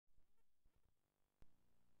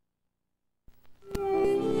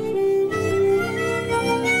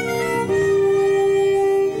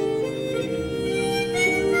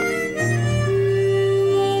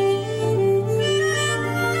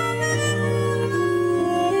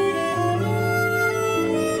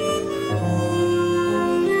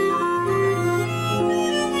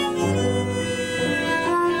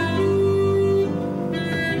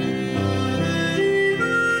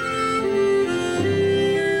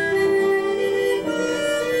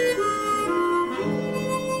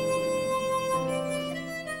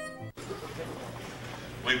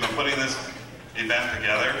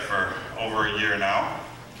year now.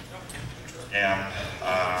 And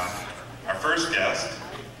our first guest,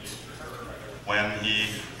 when he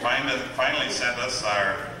finally sent us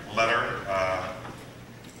our letter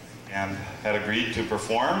and had agreed to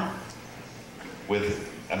perform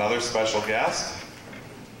with another special guest,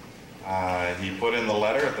 he put in the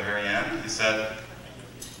letter at the very end, he said,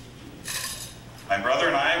 "My brother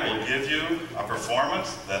and I will give you a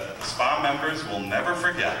performance that the SPAH members will never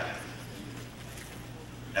forget."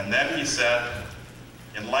 And then he said,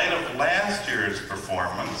 "In light of last year's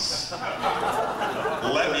performance,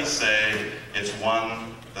 let me say it's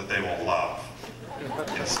one that they will love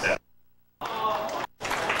instead."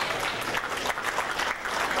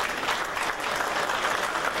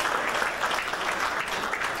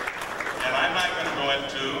 And I'm not going to go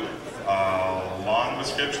into a long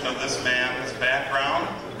description of this man's background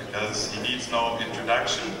because he needs no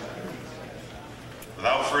introduction.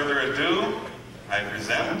 Without further ado, I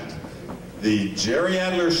present the Jerry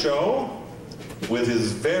Adler Show with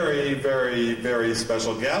his very, very, very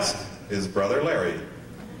special guest, his brother Larry.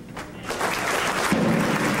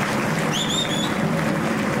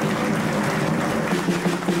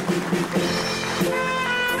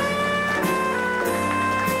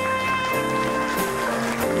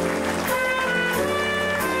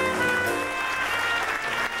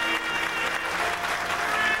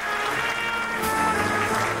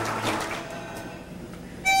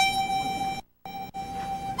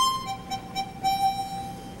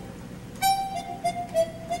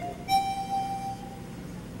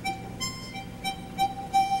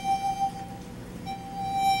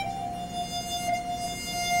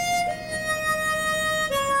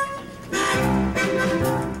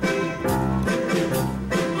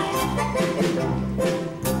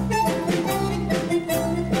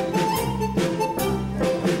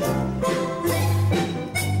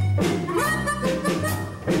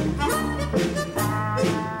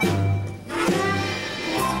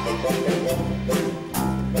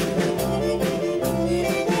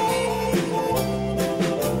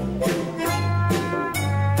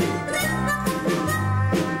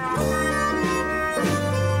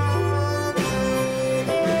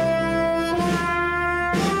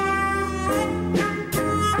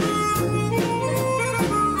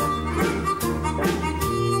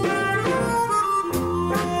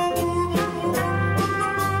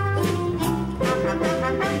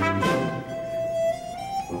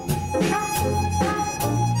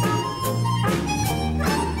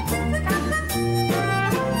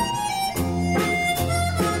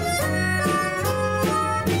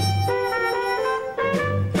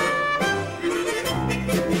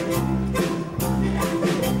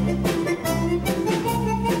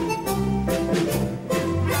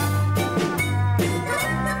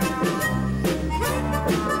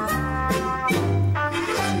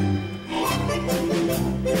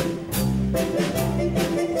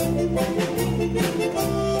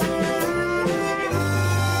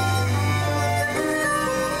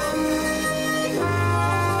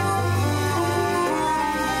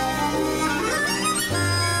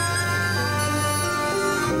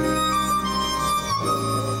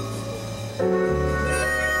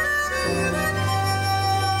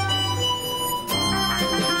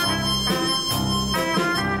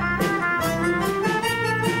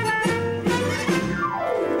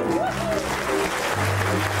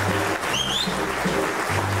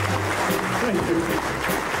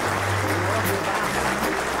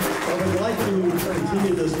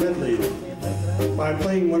 By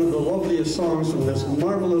playing one of the loveliest songs from this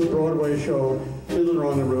marvelous Broadway show, Fiddler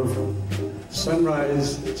on the Roof,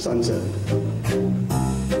 Sunrise, Sunset.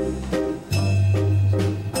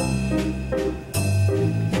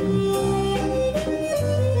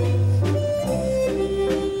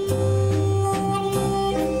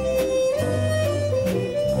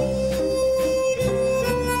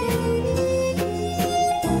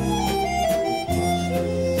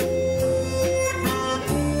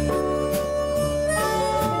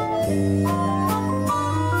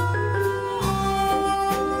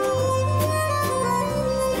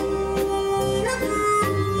 Thank you.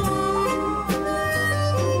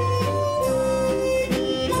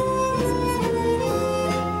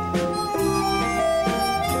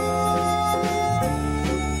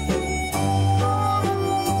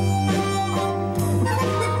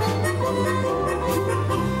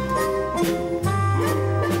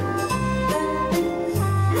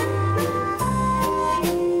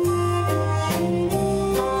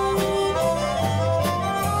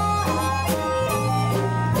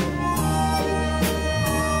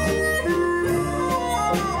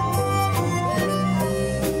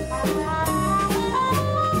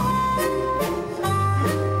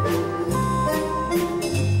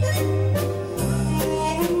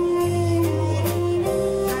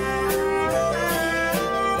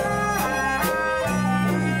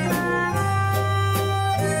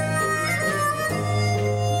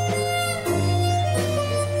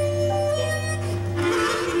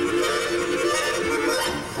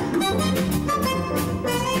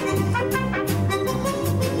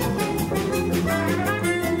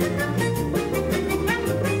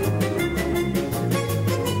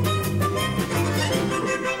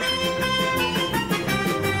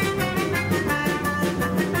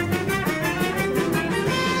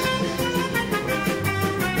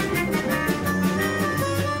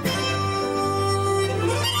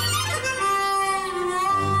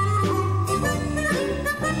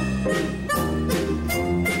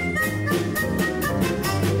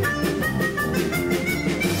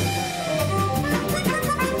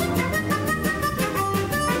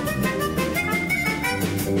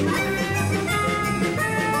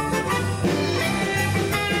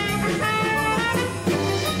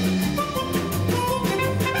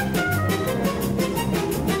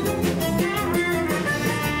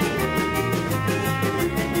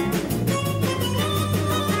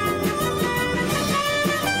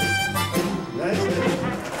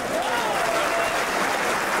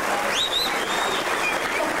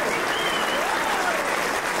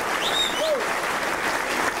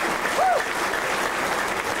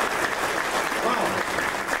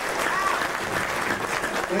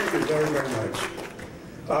 very, very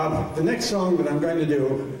much. The next song that I'm going to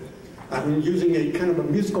do, I'm using a kind of a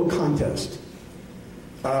musical contest.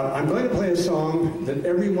 I'm going to play a song that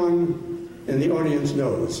everyone in the audience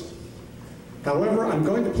knows. However, I'm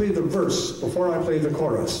going to play the verse before I play the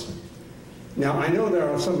chorus. Now, I know there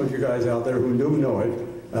are some of you guys out there who do know it,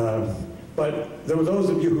 but there are those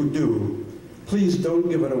of you who do. Please don't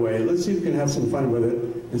give it away. Let's see if we can have some fun with it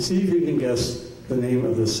and see if you can guess the name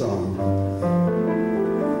of this song.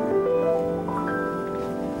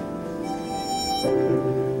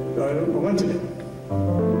 Once again.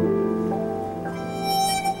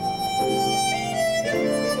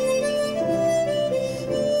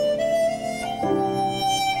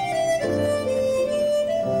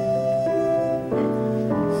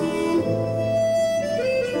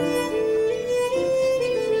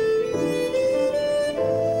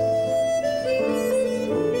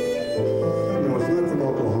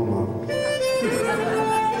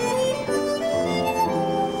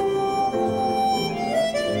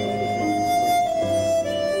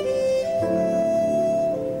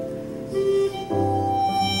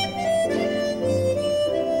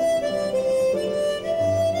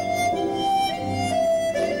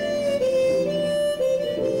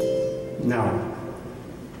 Now,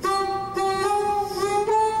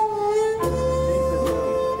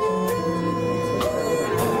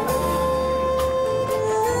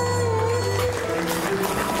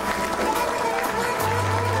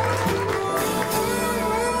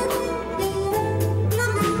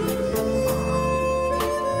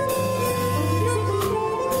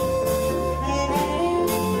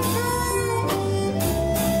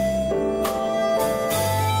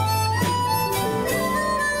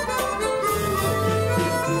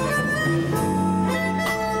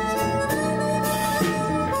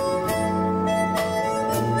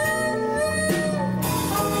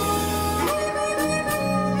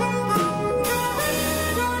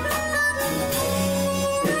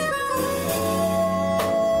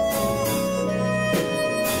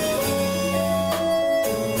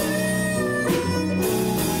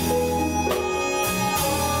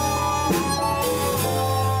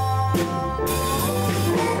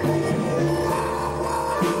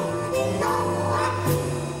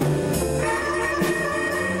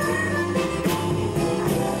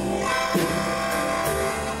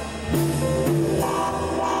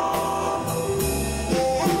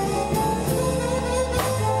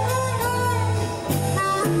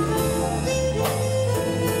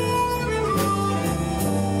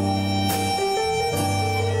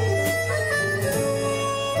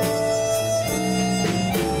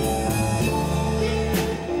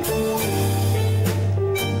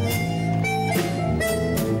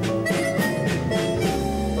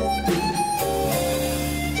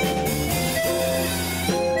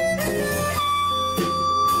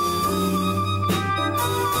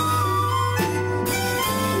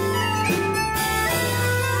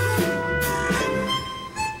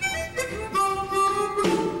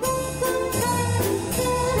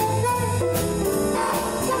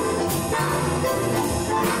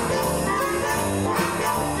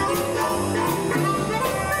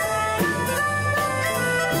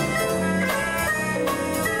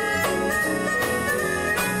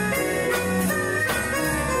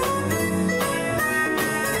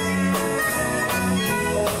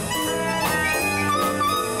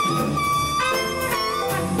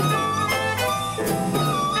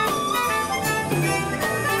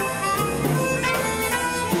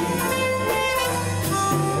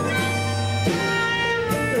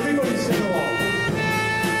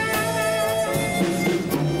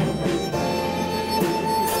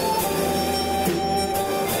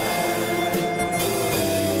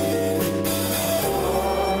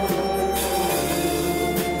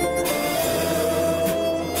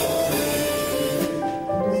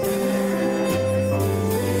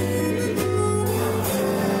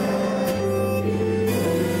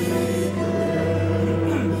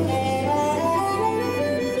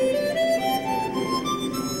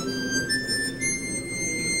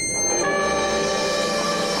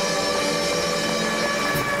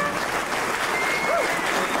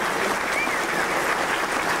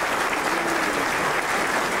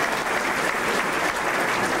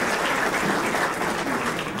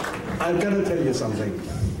 I've got to tell you something.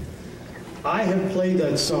 I have played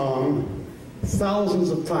that song thousands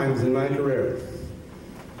of times in my career.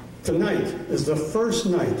 Tonight is the first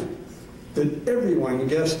night that everyone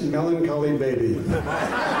guessed Melancholy Baby.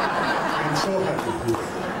 I'm so happy.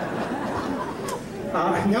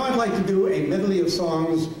 Now I'd like to do a medley of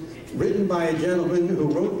songs written by a gentleman who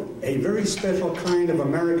wrote a very special kind of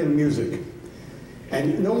American music.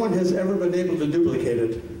 And no one has ever been able to duplicate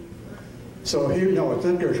it So here, no, it's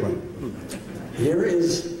not Gershwin. Here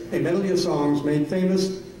is a medley of songs made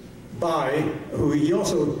famous by, who he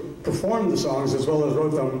also performed the songs as well as wrote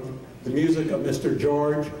them, the music of Mr.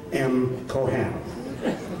 George M. Cohan.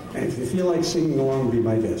 And if you feel like singing along, be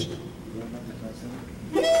my guest.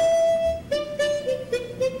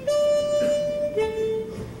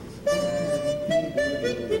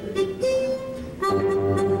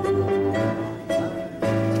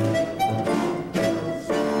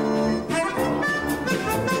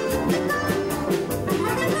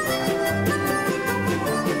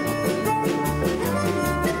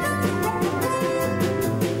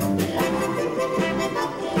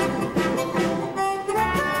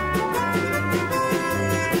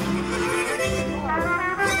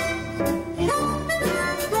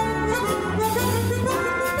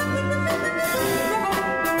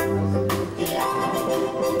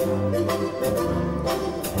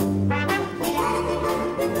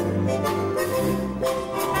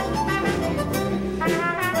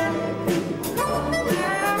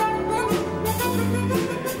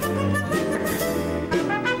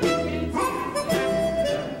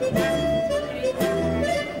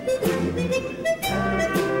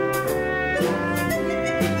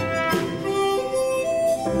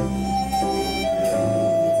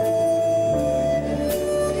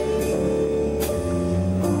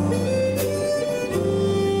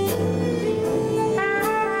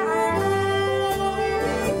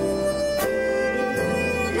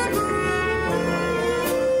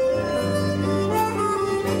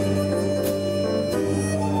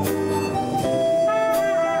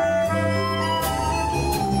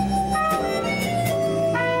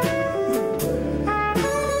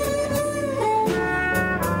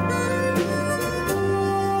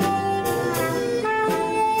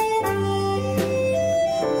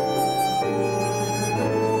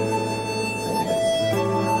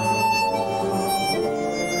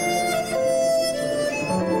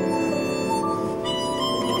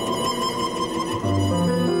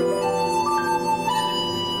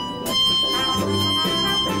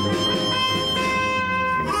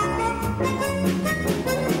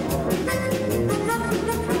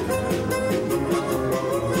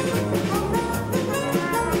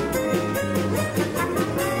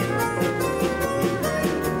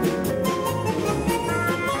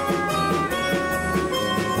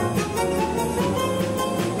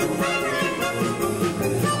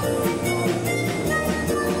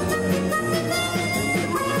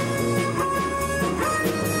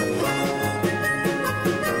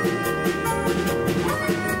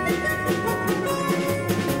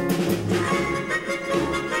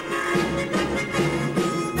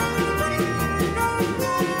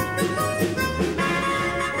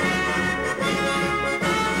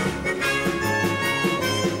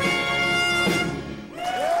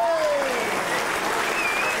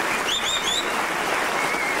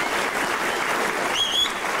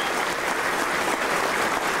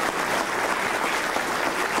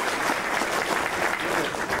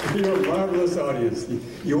 You're a marvelous audience.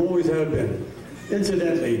 You always have been.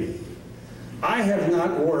 Incidentally, I have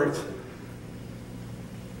not worked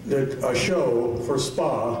a show for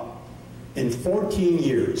SPAH in 14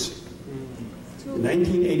 years,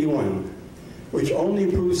 1981, which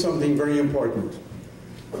only proves something very important.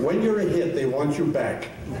 When you're a hit, they want you back.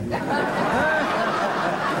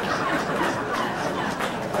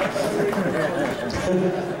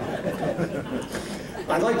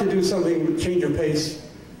 I'd like to do something, change of pace,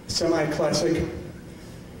 semi-classic,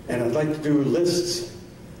 and I'd like to do Liszt's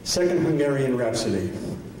Second Hungarian Rhapsody.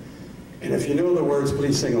 And if you know the words,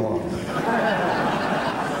 please sing along.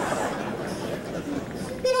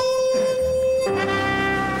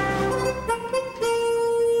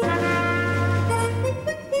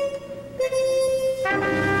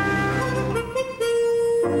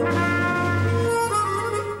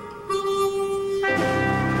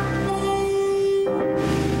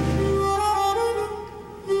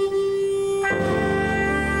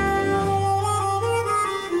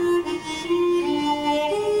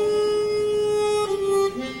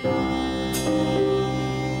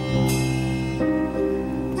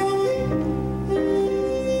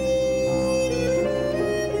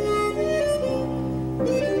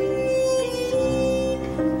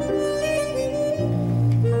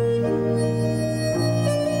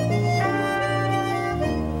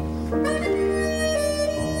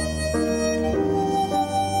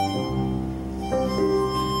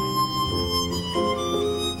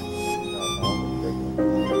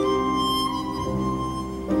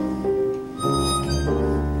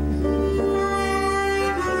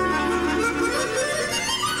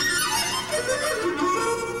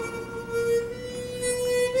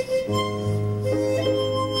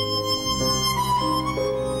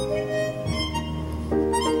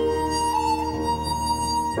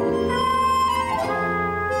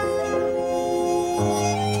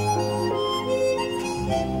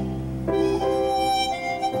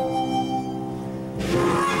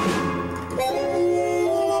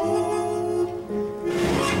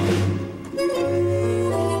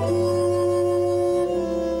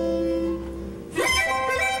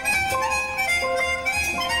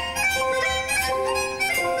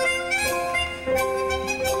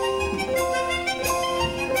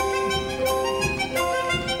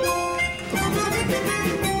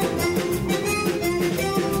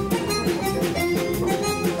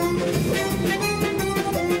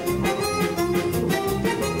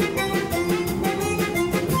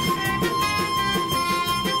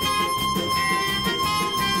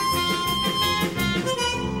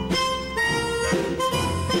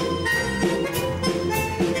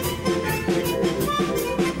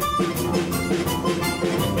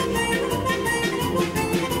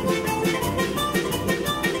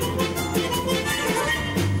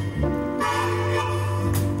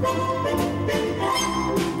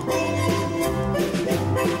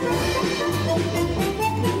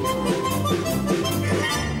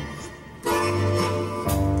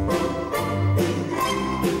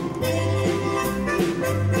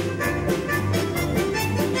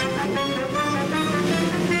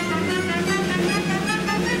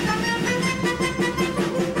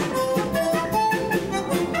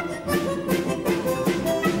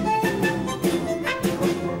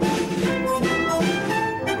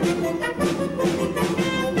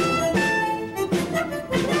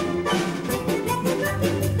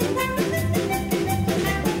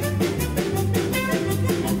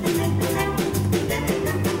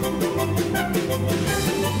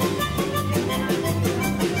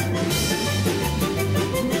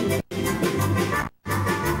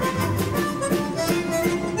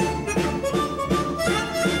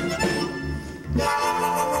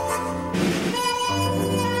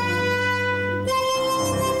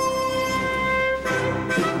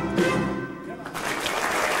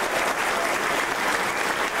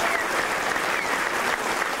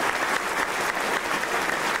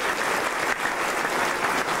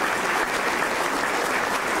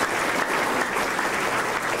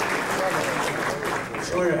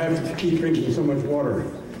 keep drinking so much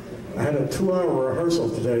water. I had a 2-hour rehearsal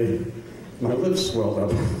today. My lips swelled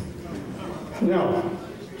up. Now,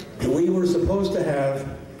 we were supposed to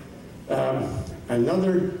have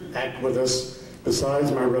another act with us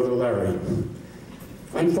besides my brother Larry.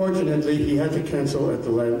 Unfortunately, he had to cancel at the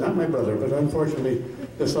last, not my brother, but unfortunately,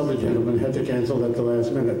 this other gentleman had to cancel at the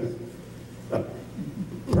last minute. A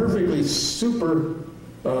perfectly super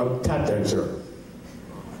tap dancer.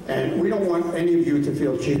 And we don't want any of you to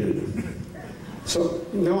feel cheated. So,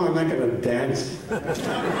 no, I'm not going to dance.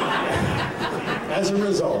 As a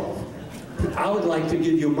result, I would like to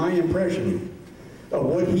give you my impression of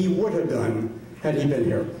what he would have done had he been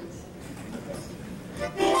here.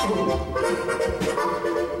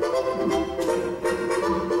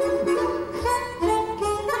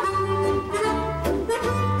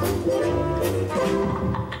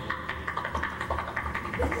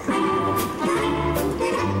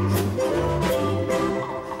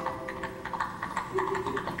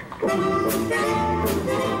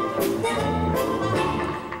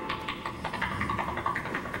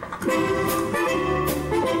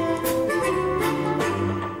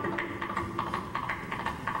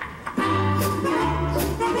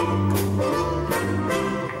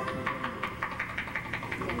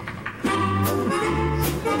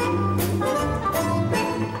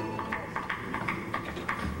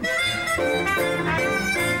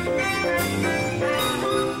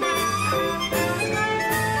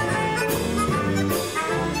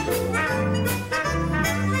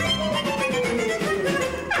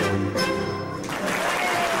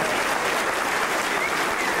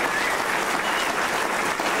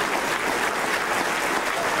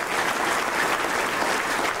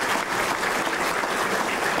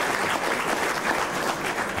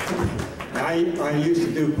 I used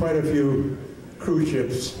to do quite a few cruise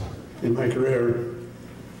ships in my career,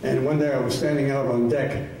 and one day I was standing out on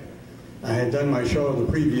deck. I had done my show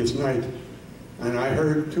the previous night, and I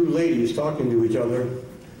heard two ladies talking to each other, and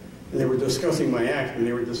they were discussing my act, and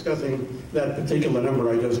they were discussing that particular number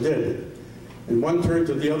I just did. And one turned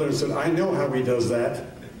to the other and said, "I know how he does that."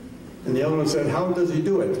 And the other one said, "How does he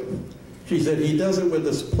do it?" She said, "He does it with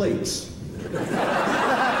his plates."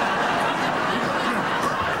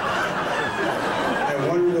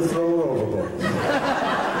 To throw her overboard.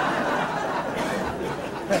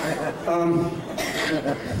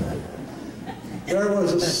 There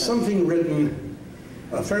was something written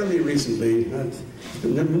fairly recently, a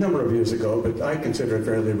number of years ago, but I consider it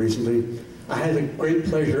fairly recently. I had the great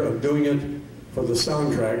pleasure of doing it for the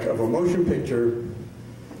soundtrack of a motion picture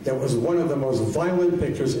that was one of the most violent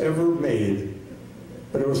pictures ever made,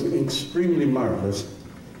 but it was extremely marvelous.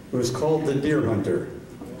 It was called The Deer Hunter.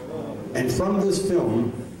 And from this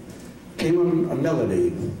film came a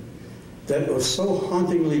melody that was so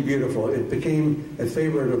hauntingly beautiful, it became a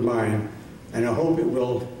favorite of mine, and I hope it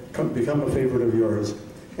will become a favorite of yours.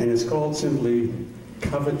 And it's called simply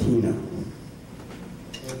Cavatina.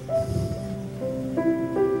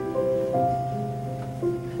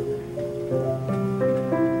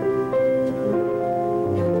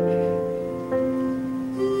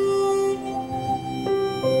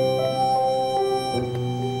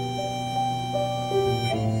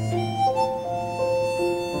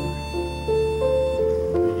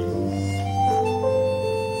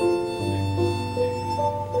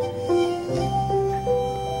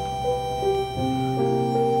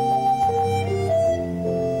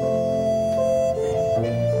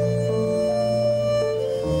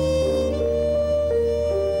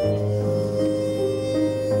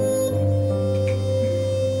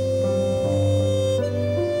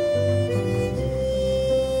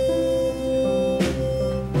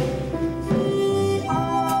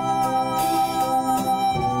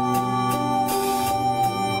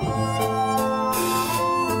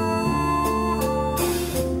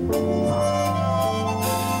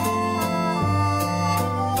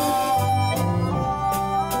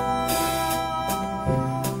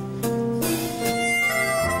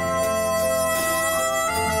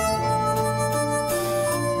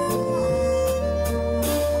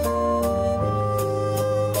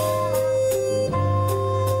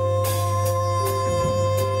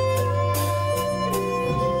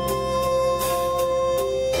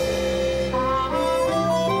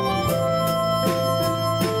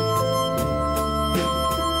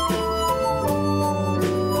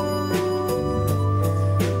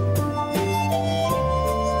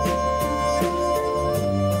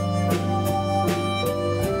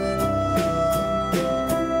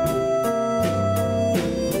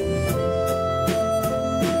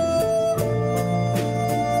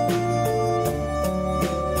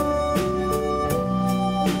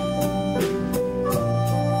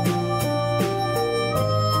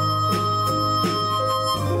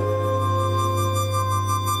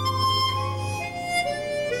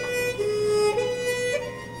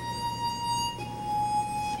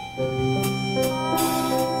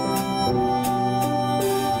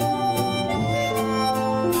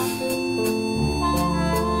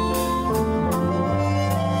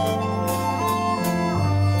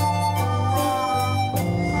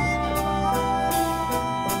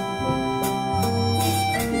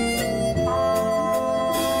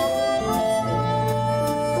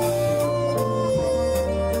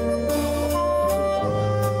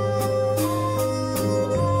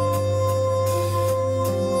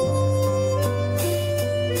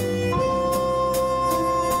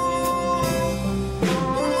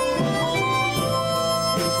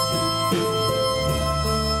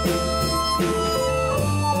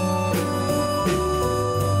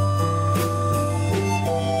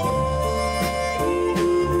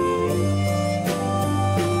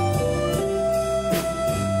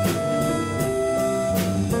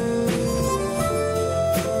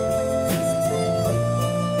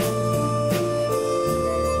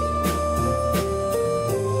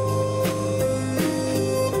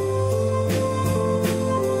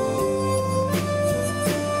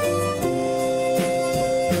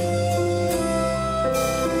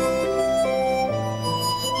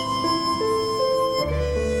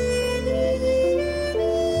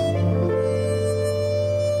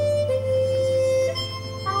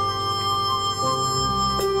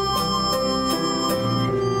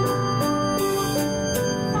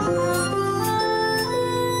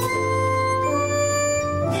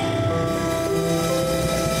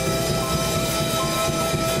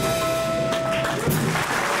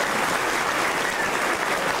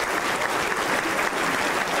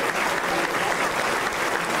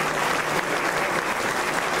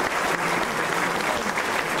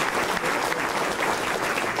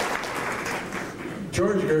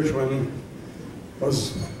 George Gershwin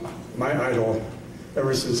was my idol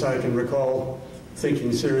ever since I can recall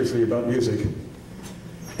thinking seriously about music.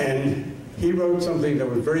 And he wrote something that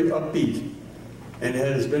was very upbeat and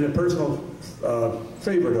has been a personal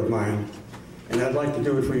favorite of mine. And I'd like to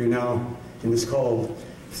do it for you now, and it's called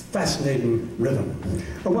Fascinating Rhythm.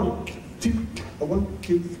 A one,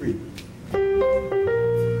 two, three.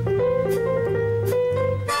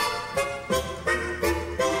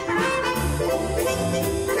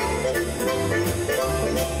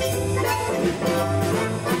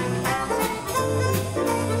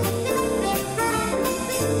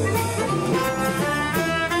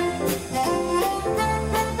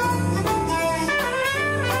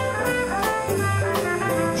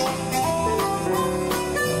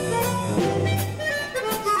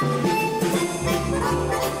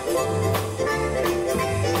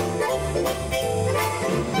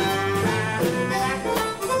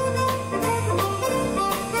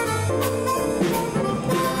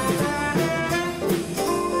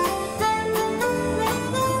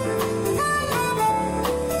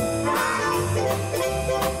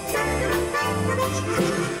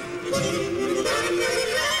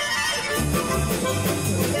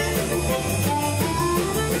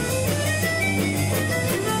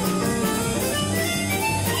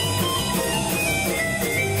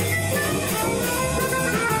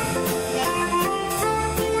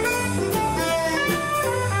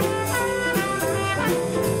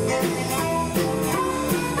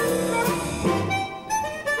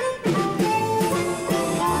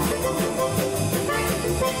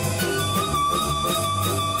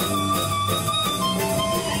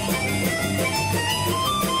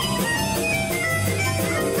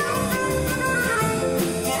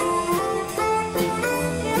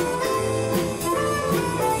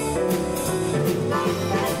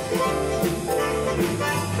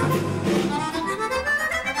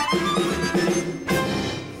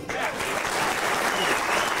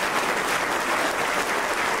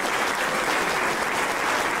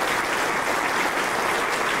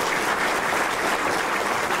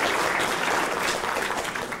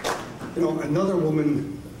 Another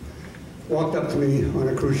woman walked up to me on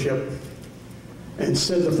a cruise ship and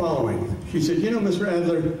said the following. She said, you know, Mr.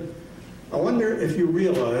 Adler, I wonder if you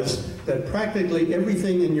realize that practically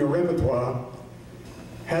everything in your repertoire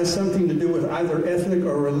has something to do with either ethnic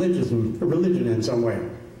or religion in some way.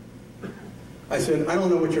 I said, I don't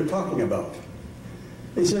know what you're talking about.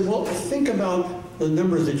 They said, well, think about the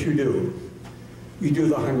numbers that you do. You do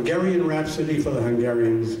the Hungarian Rhapsody for the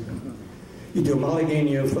Hungarians. You do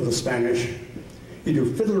Malagueña for the Spanish. You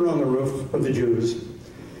do Fiddler on the Roof for the Jews.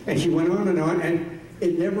 And she went on, and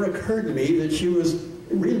it never occurred to me that she was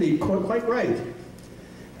really quite right.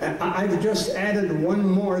 I've just added one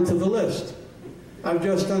more to the list. I've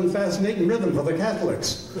just done Fascinating Rhythm for the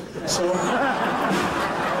Catholics. So, oh,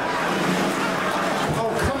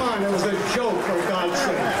 come on, it was a joke, for God's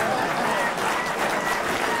sake.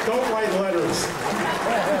 Don't write letters.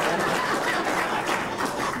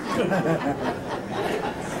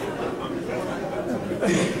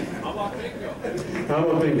 How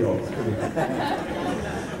about bingo?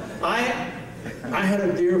 I had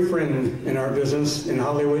a dear friend in our business in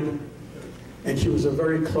Hollywood, and she was a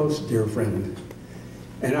very close dear friend.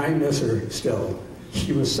 And I miss her still.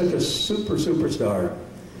 She was such a superstar.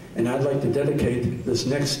 And I'd like to dedicate this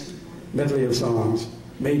next medley of songs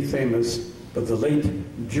made famous by the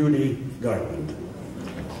late Judy Garland.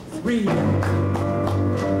 3.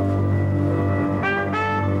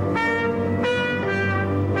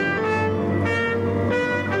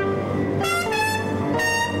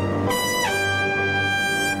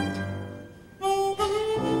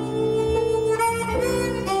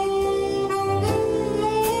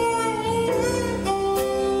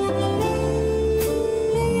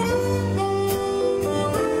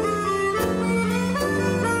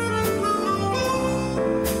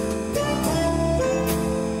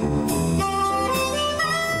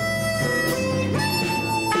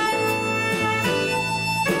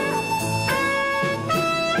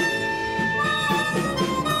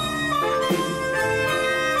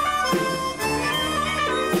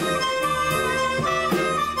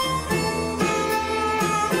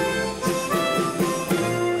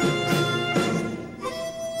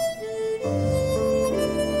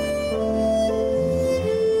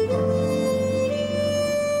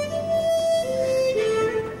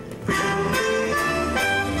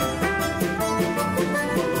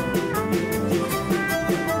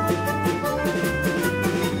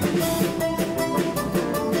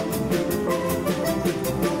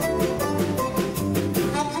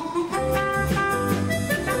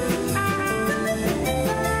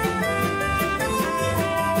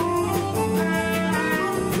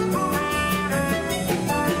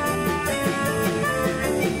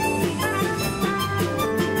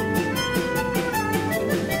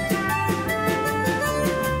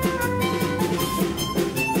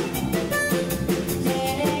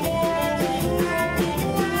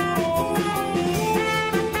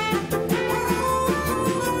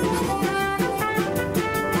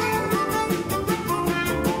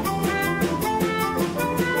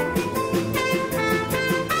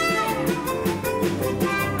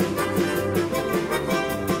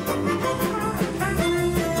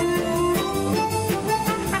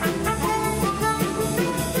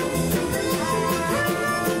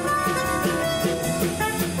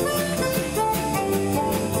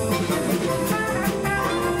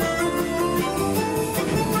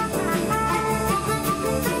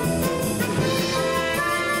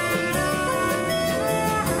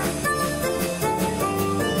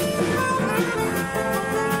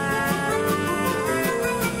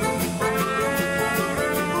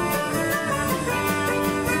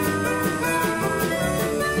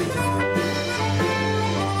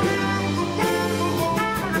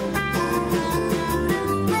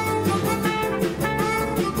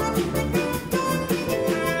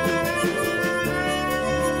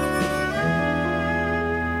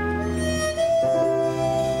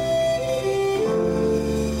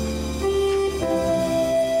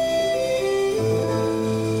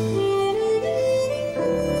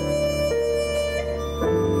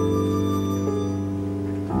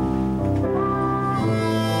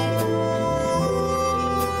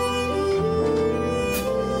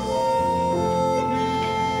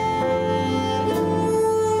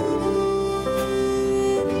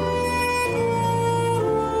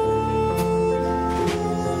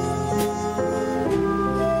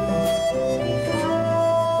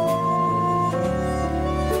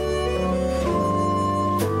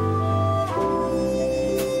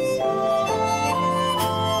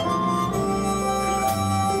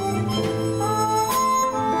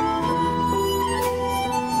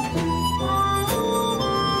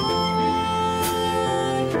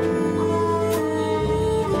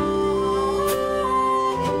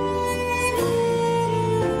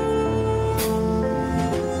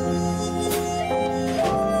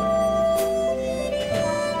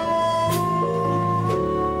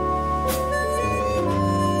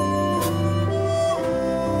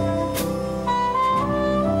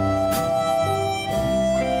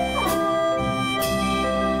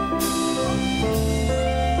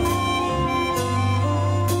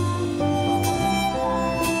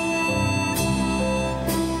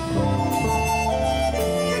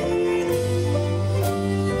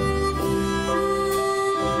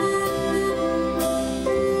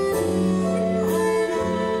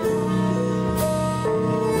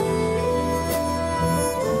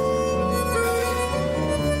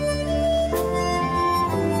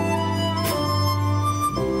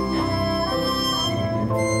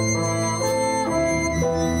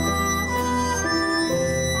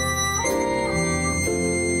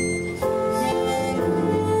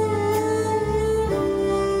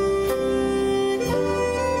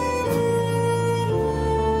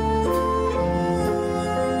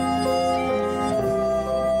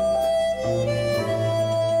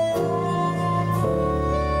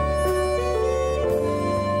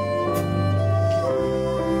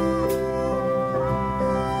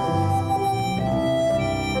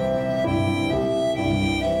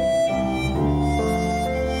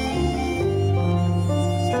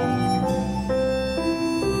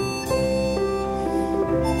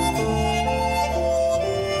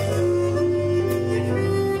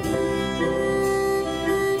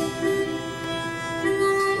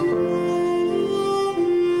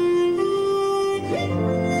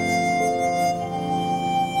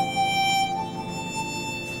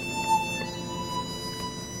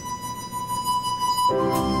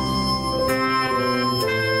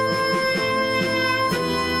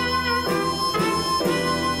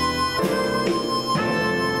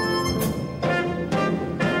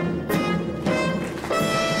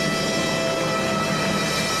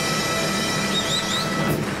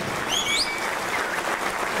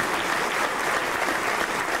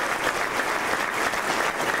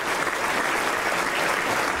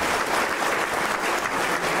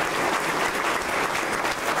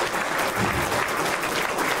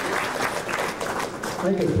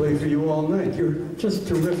 you're just a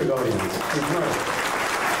terrific audience. You're marvelous.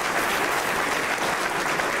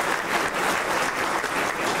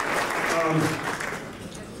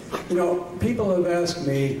 You know, people have asked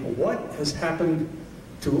me what has happened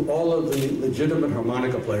to all of the legitimate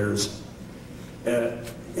harmonica players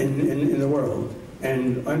in the world.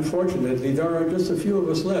 And unfortunately, there are just a few of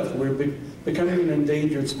us left. We're becoming an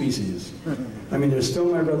endangered species. I mean, there's still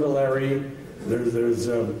my brother Larry, there's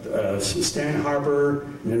Stan Harper,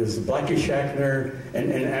 there's Blackie Schackner,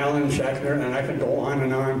 and Alan Schackner, and I can go on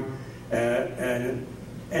and on.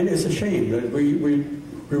 And it's a shame that we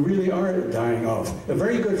really are dying off. A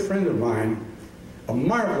very good friend of mine, a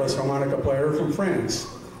marvelous harmonica player from France,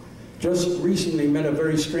 just recently met a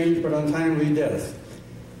very strange but untimely death.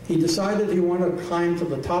 He decided he wanted to climb to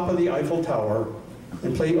the top of the Eiffel Tower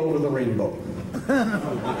and play Over the Rainbow.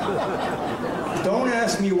 Don't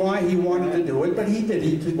ask me why he wanted to do it, but he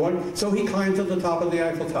did. So he climbed to the top of the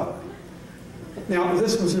Eiffel Tower. Now,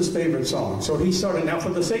 this was his favorite song, so he started. Now, for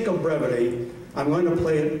the sake of brevity, I'm going to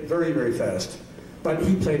play it very, very fast. But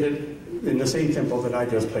he played it in the same tempo that I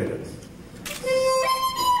just played it.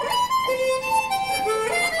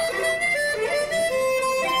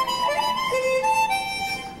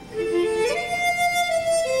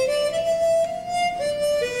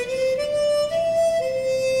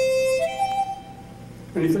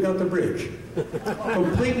 And he forgot the bridge.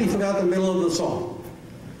 Completely forgot the middle of the song.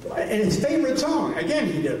 And his favorite song, again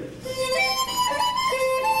he did.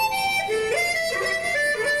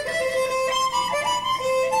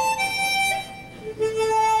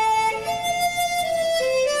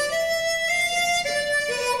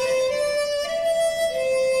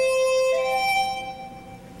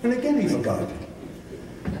 And again he forgot.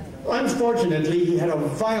 Unfortunately, he had a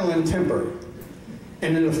violent temper.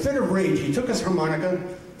 And in a fit of rage, he took his harmonica,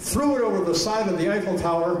 threw it over the side of the Eiffel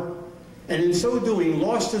Tower, and in so doing,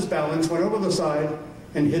 lost his balance, went over the side,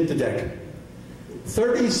 and hit the deck.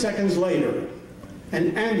 30 seconds later,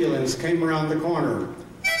 an ambulance came around the corner.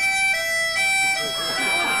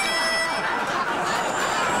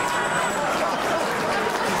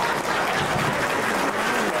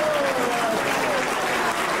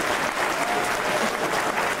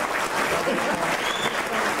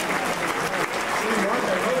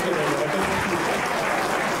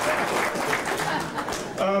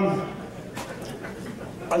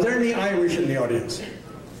 Are there any Irish in the audience?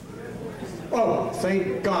 Oh,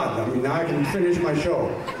 thank God. I mean, now I can finish my show.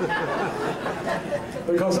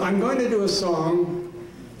 Because I'm going to do a song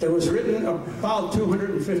that was written about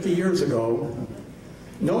 250 years ago.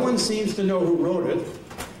 No one seems to know who wrote it,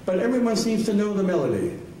 but everyone seems to know the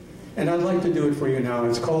melody. And I'd like to do it for you now.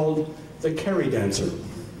 It's called The Kerry Dancer.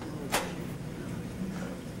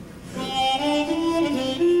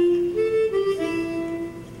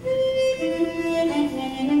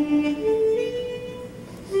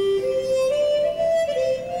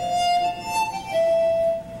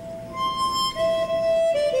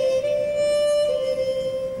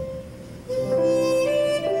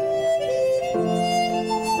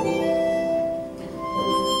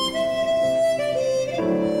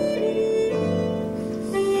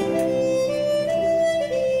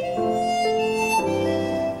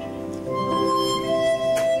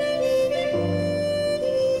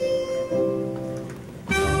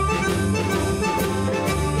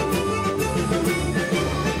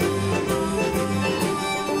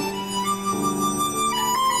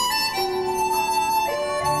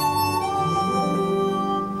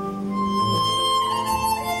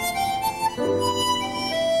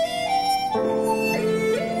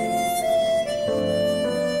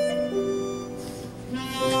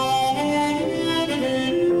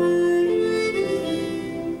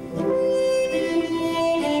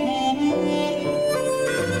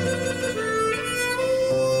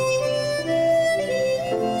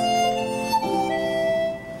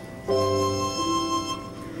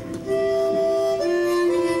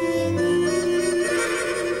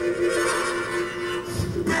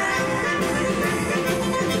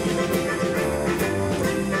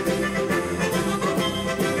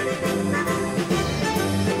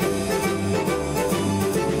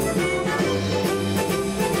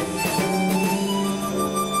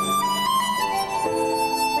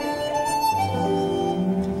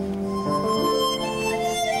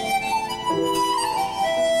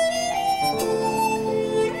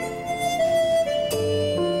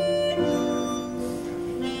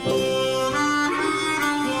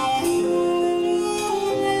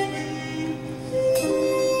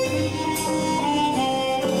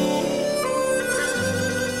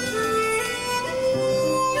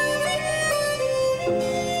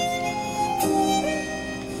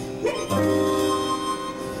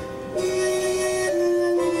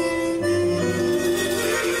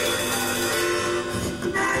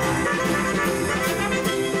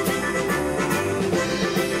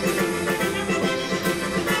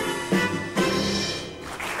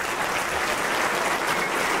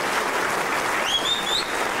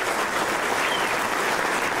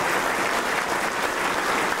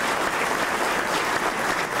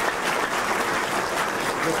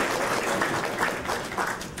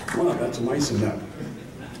 nice in that.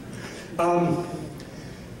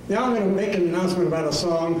 Now I'm going to make an announcement about a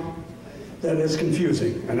song that is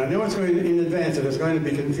confusing. And I know it's going in advance that it's going to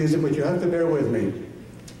be confusing, but you have to bear with me.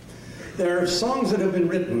 There are songs that have been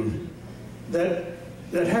written that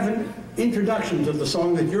have an introduction to the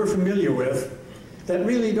song that you're familiar with that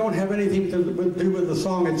really don't have anything to do with the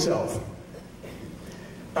song itself.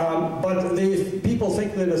 But the people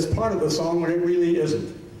think that it's part of the song when it really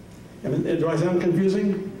isn't. Do I sound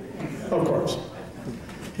confusing? Of course.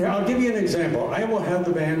 Here, I'll give you an example. I will have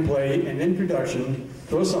the band play an introduction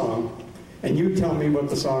to a song, and you tell me what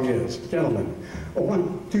the song is. Gentlemen,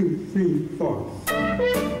 1, 2, 3, 4.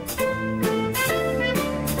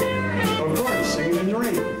 Of course, Singing in the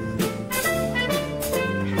Rain.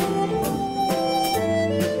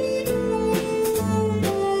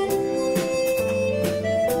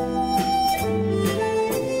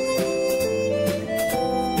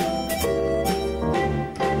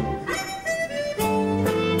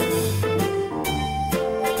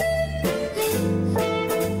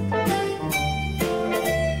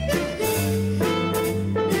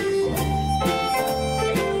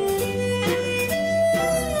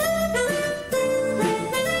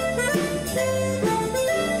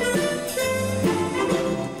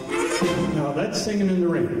 Singing in the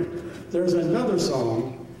Rain. There's another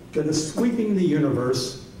song that is sweeping the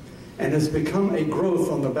universe and has become a growth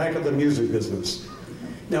on the back of the music business.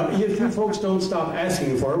 Now, if you folks don't stop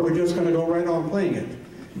asking for it, we're just going to go right on playing it.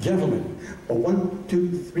 Gentlemen, 1,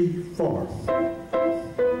 2, 3, 4.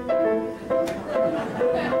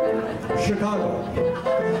 Chicago.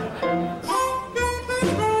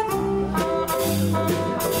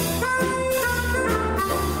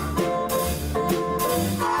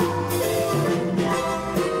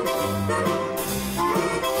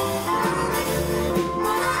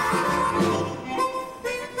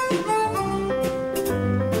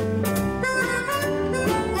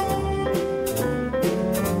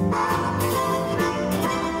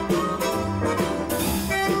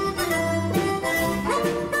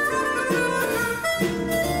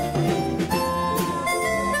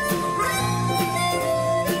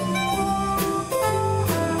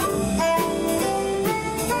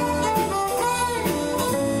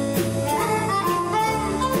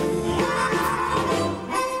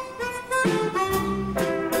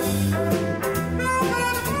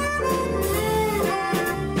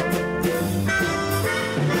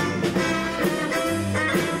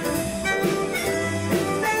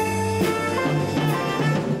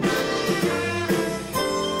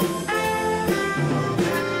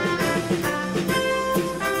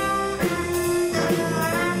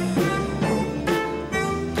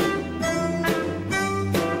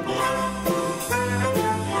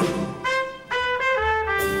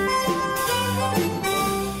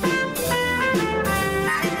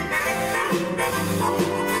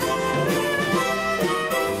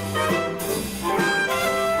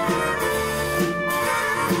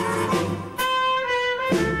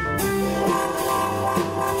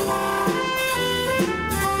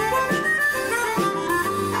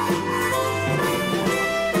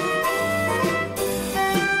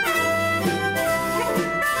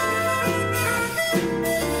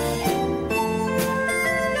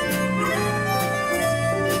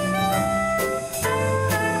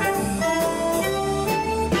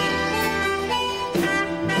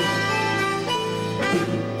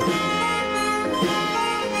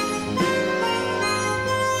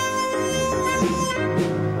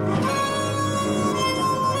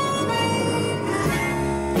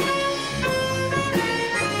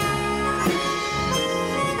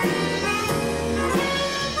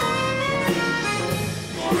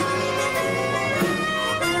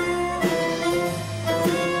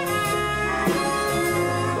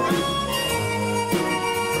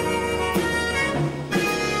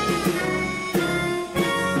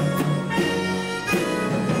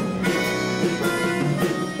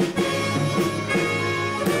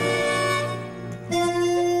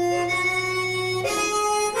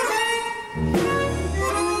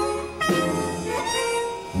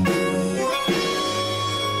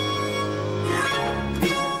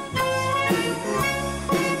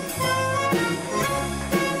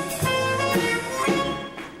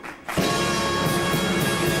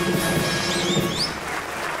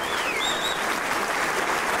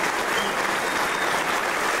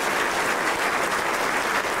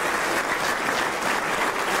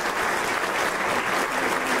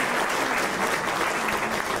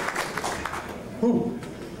 Ooh.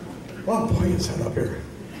 Oh boy, it's hot up here.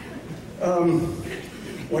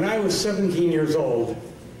 When I was 17 years old,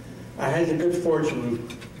 I had the good fortune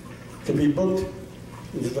to be booked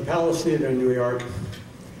into the Palace Theater in New York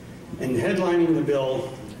And headlining the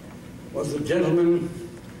bill was a gentleman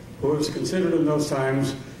who was considered in those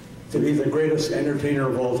times to be the greatest entertainer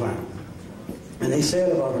of all time. And they say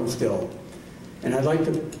it about him still. And I'd like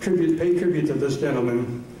to pay tribute to this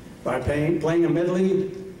gentleman by playing a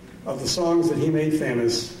medley of the songs that he made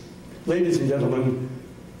famous. Ladies and gentlemen,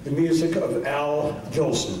 the music of Al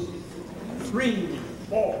Jolson. 3,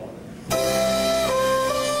 4.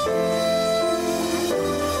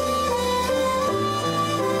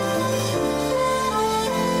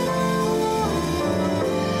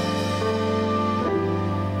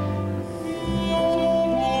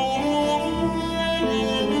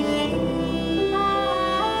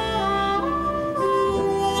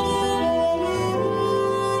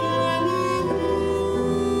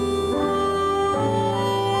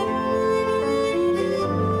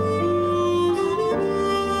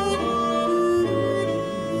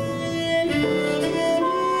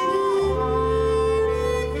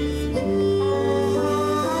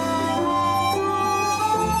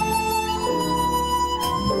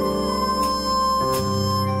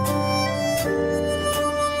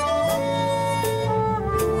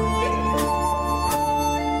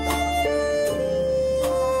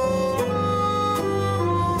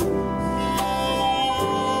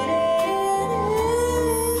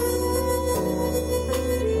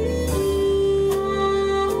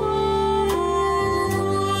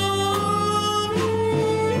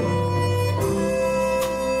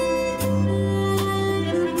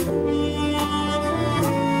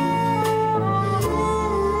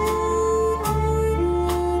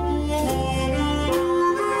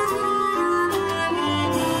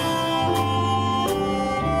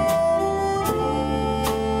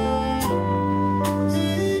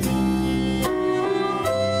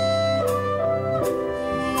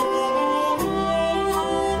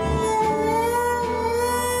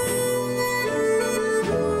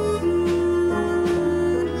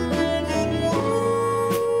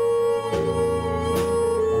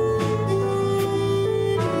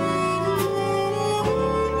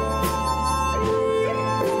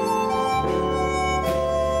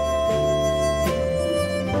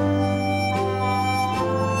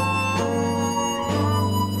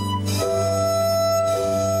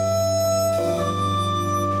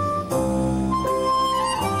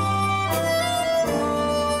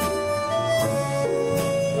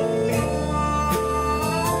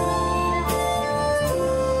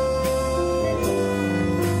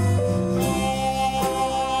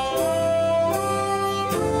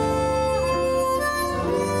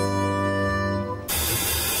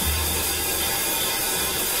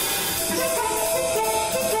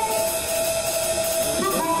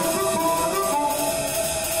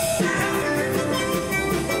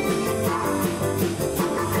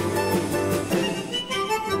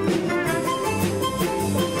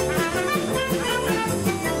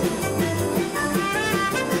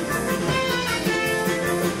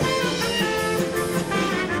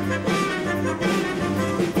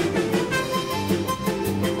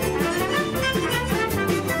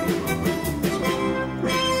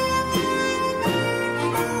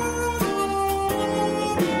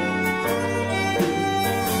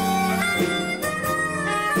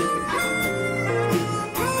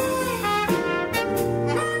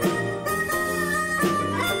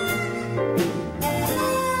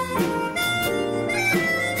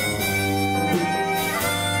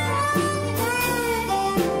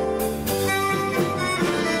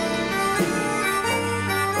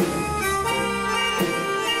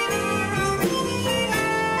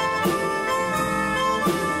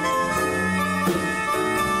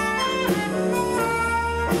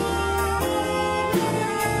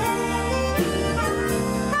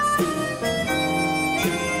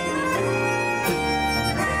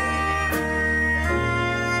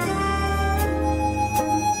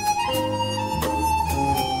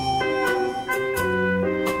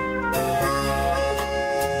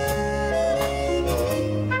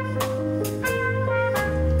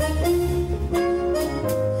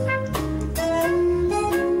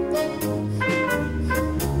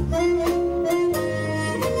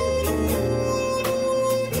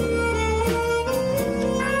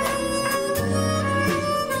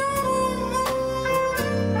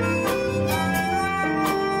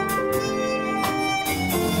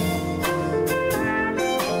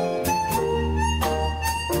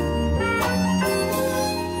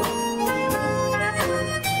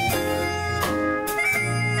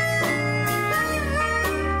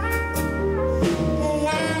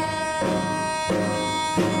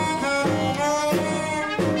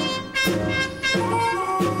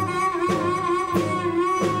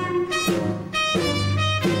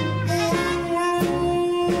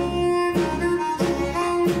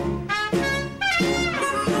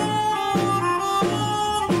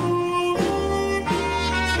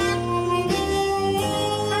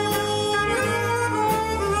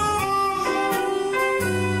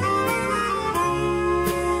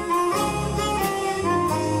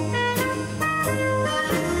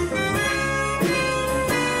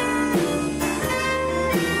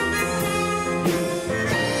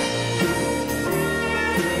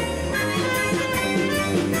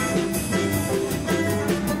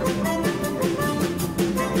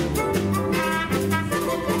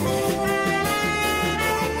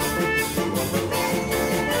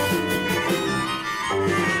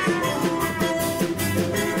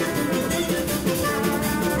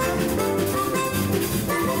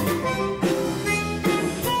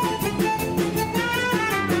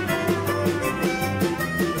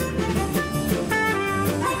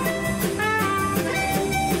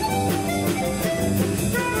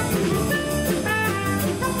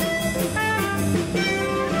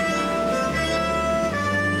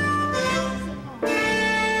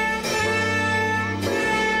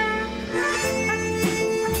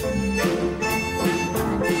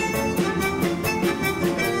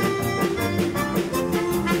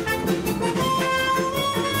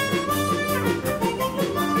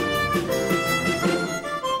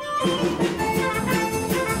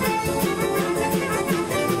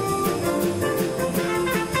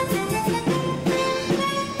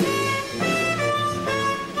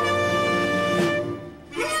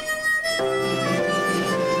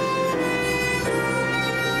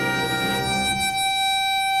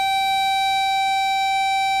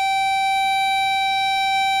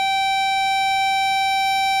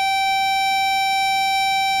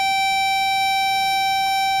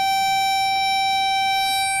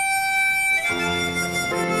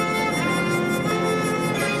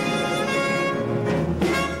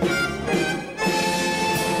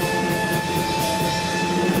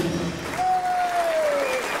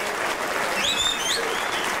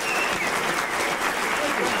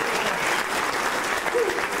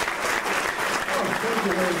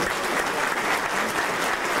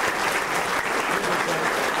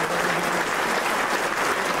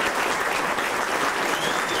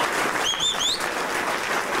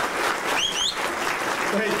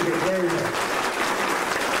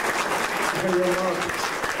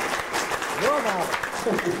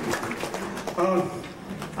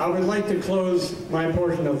 I would like to close my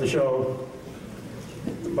portion of the show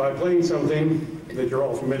by playing something that you're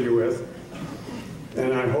all familiar with,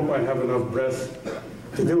 and I hope I have enough breath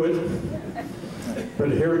to do it. But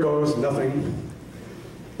here goes nothing.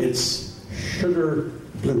 It's Sugar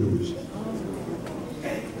Blues.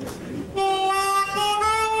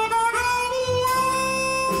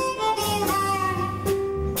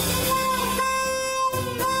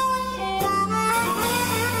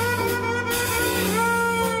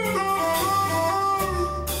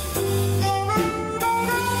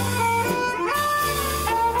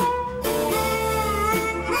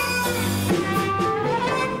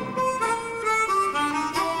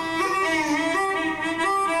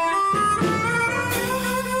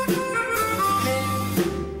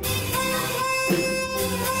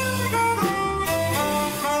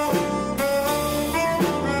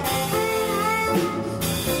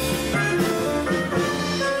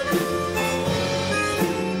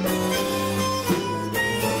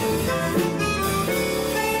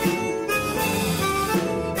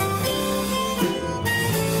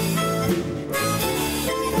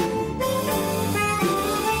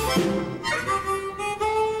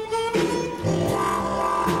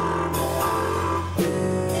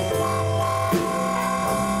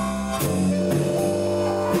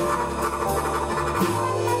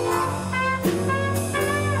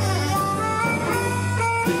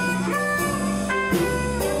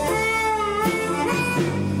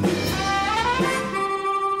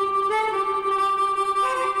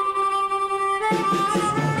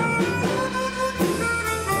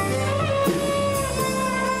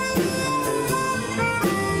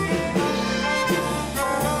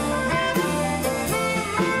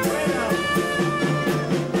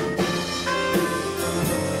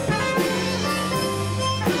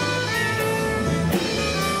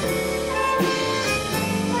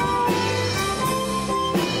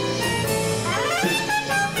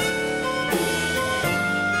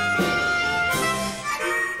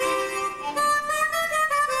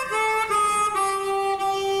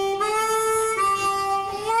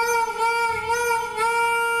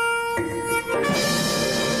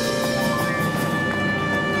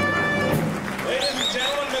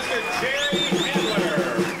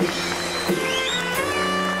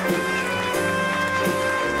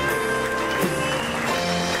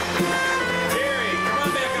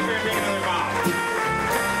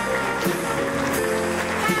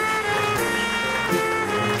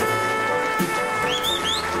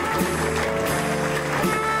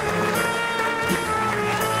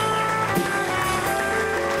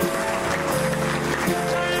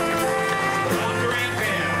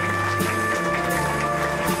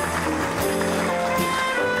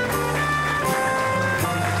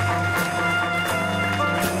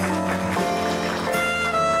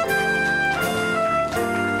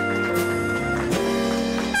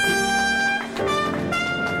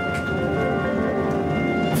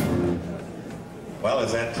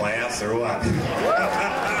 Is that class or what?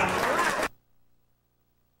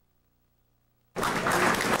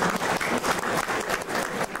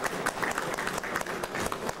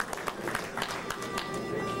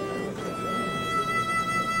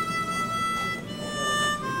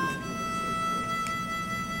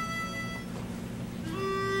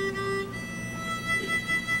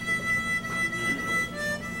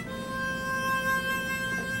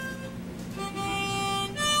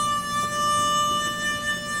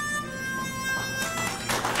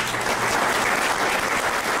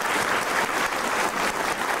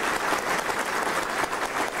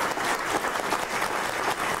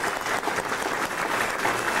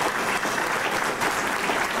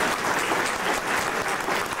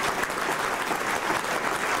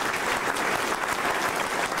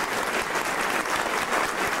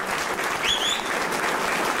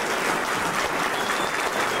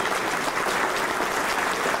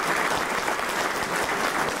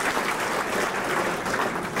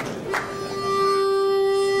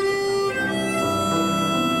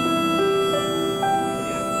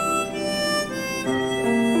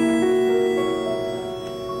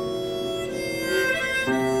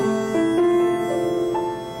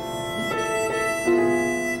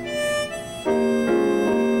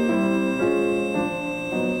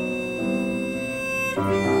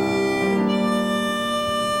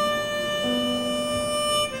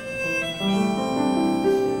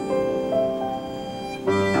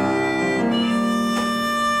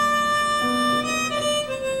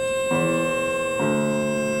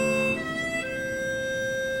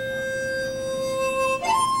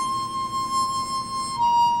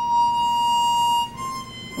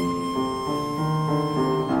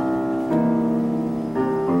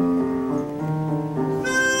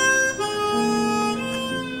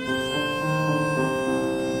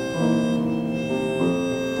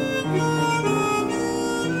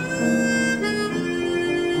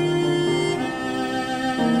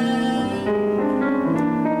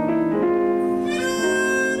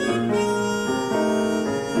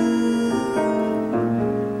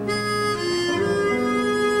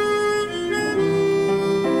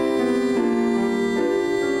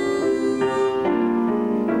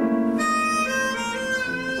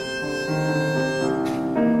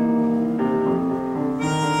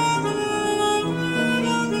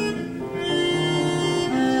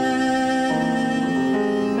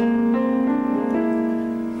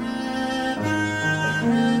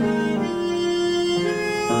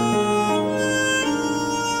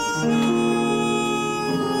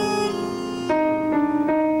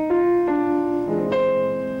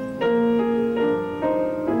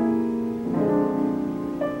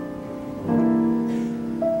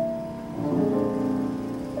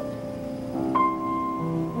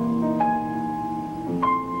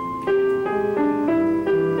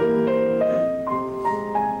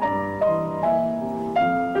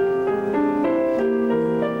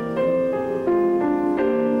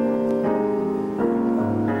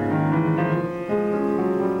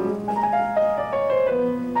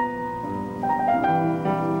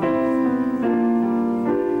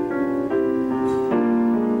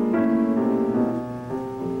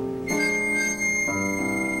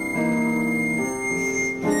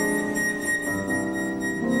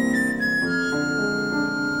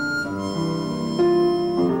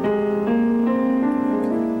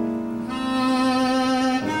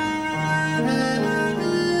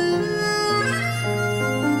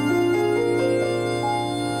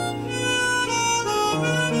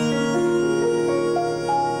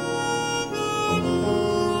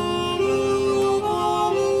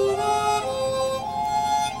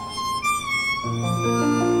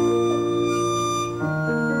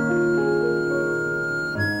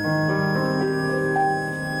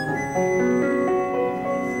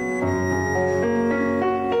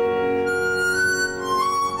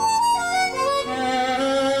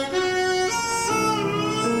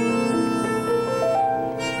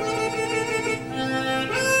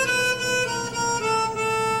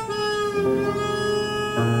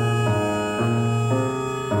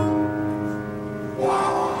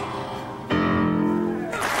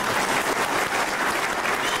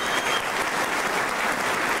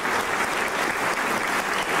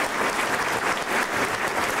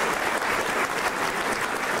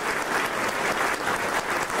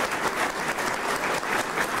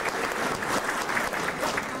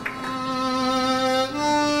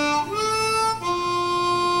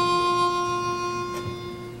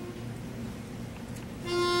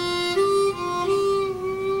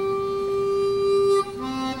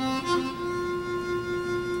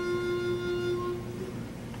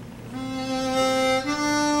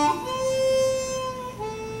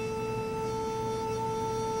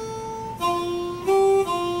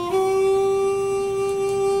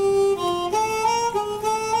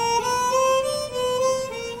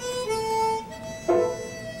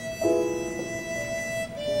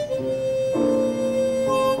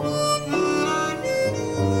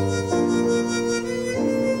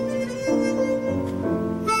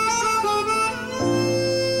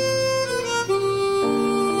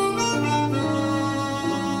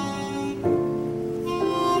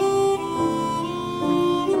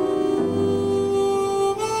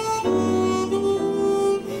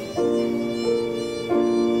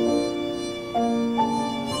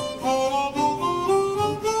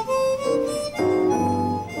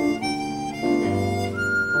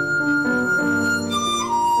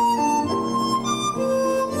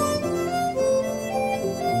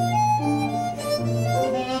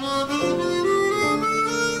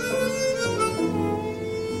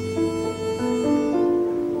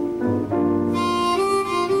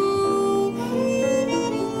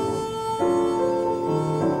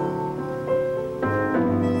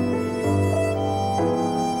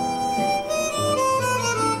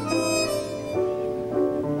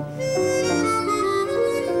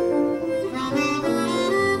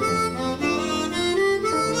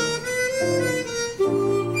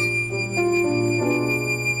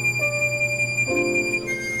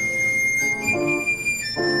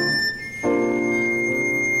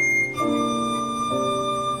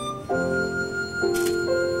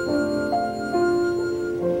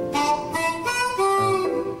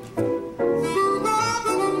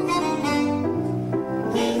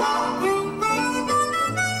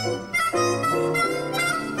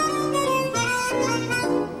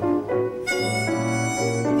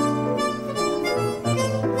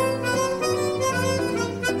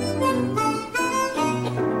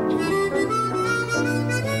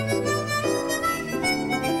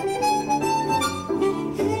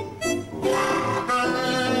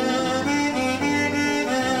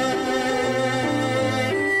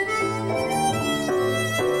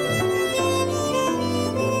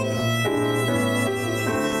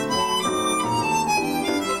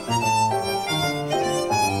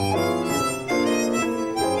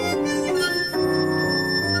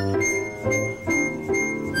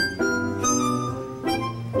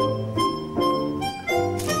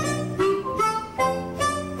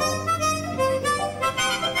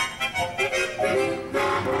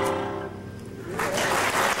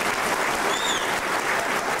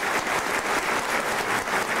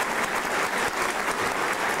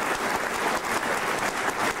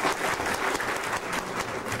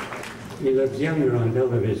 looks younger on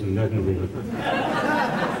television, doesn't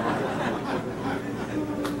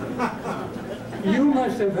he? You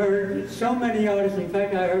must have heard so many artists. In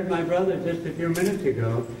fact, I heard my brother just a few minutes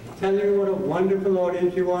ago tell you what a wonderful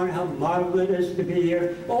audience you are, how marvelous it is to be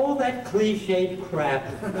here. All that cliched crap.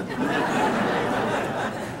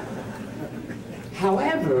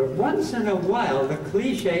 However, once in a while, the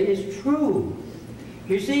cliche is true.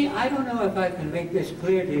 You see, I don't know if I can make this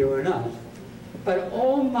clear to you or not, but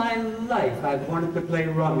all my life I've wanted to play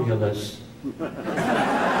Romulus.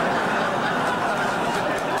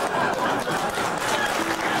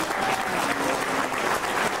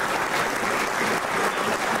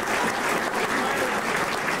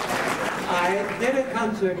 I did a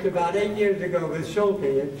concert about 8 years ago with Schulte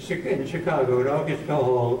in Chicago at Orchestra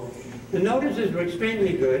Hall. The notices were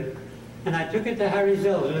extremely good, and I took it to Harry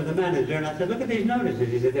Zelzer, the manager, and I said, look at these notices.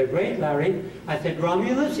 He said, they're great, Larry. I said,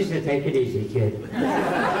 Romulus? He said, take it easy, kid.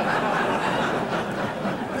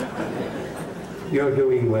 You're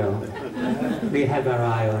doing well. We have our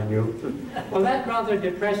eye on you. Well, that rather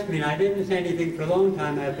depressed me, and I didn't say anything for a long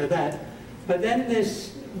time after that. But then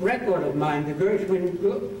this record of mine, the Gershwin...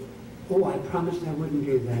 Oh, I promised I wouldn't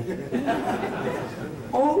do that.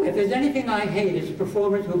 Oh, if there's anything I hate, it's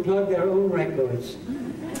performers who plug their own records.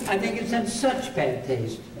 I think it's in such bad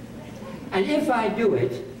taste. And if I do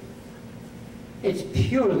it, it's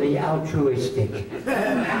purely altruistic.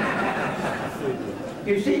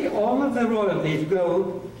 You see, all of the royalties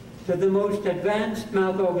go to the most advanced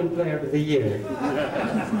mouth organ player of the year.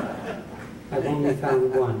 I've only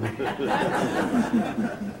found one.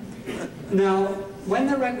 Now, when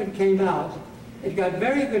the record came out, it got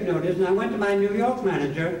very good notice, and I went to my New York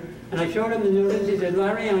manager, and I showed him the notice. He said,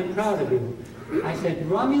 Larry, I'm proud of you. I said,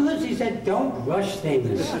 Romulus? He said, don't rush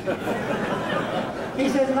things. He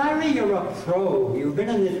said, Larry, you're a pro. You've been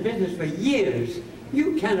in this business for years.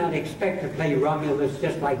 You cannot expect to play Romulus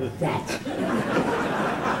just like that.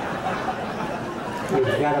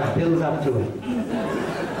 You've got to build up to it.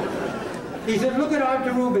 He said, look at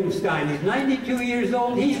Arthur Rubinstein. He's 92 years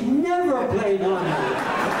old. He's never played Romulus.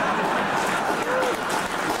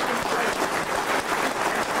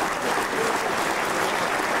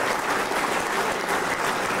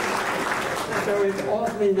 So it's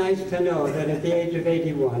awfully nice to know that at the age of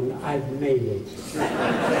 81, I've made it.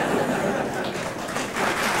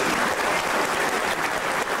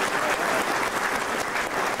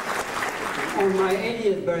 On my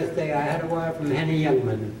 80th birthday, I had a wire from Henny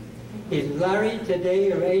Youngman. Is Larry, today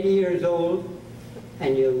you're 80 years old,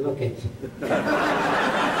 and you look it.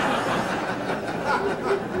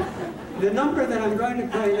 The number that I'm going to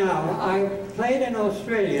play now, I played in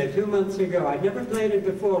Australia 2 months ago. I'd never played it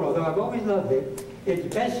before, although I've always loved it.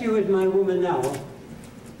 It's Best You Is My Woman Now.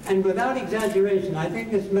 And without exaggeration, I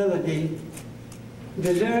think this melody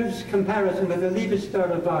deserves comparison with the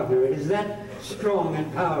Liebestod of Wagner. It is that strong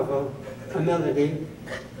and powerful a melody.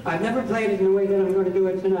 I've never played it in the way that I'm going to do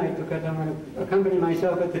it tonight because I'm going to accompany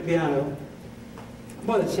myself at the piano.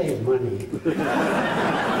 Well, it saves money.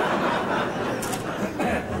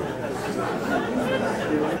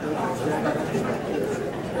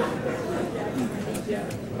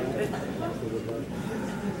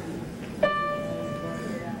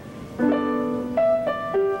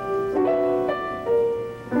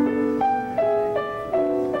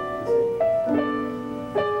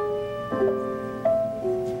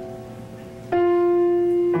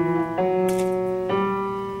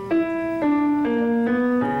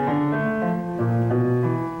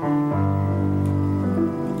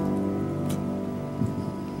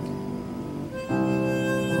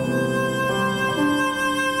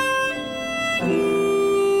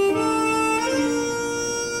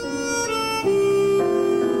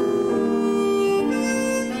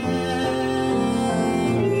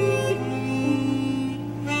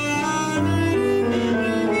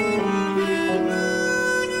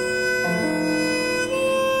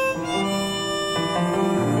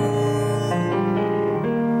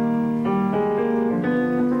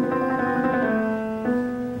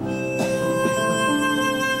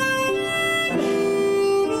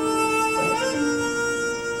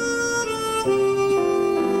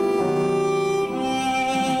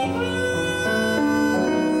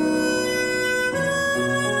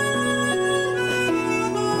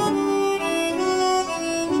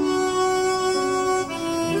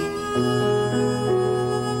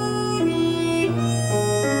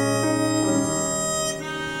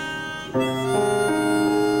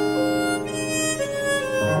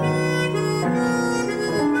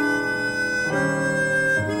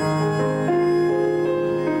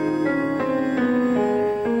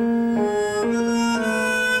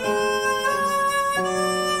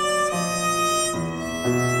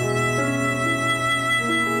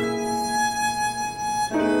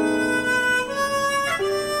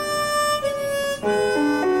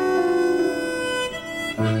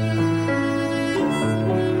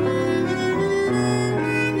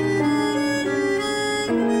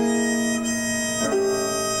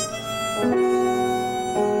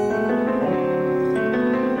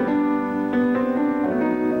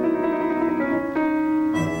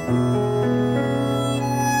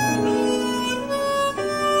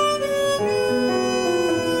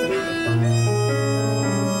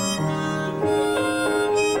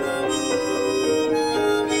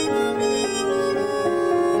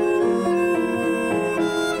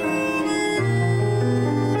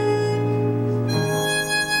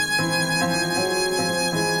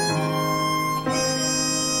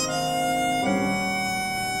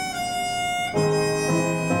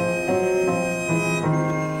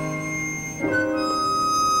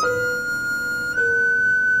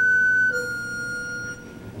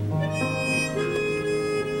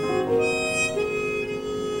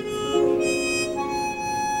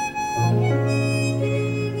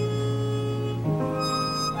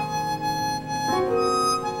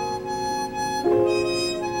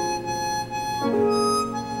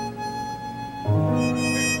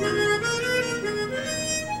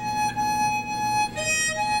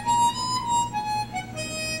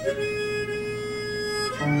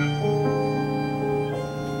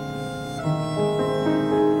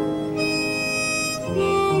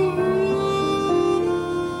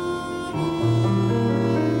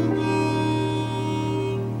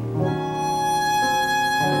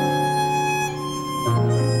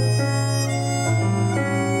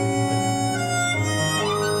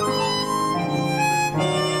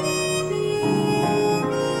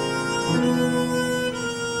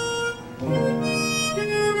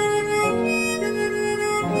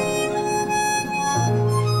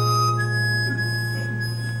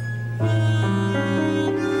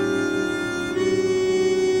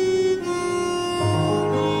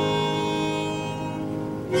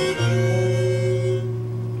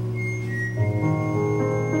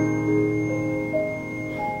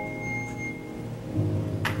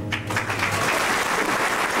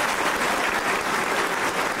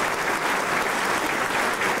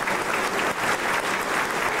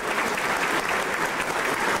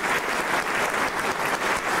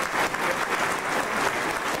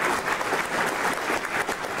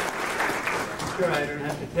 sure I don't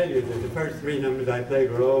have to tell you that the first three numbers I played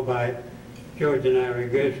were all by George and Ira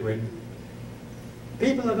Gershwin.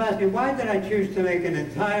 People have asked me, why did I choose to make an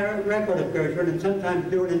entire record of Gershwin and sometimes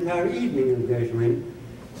do an entire evening of Gershwin?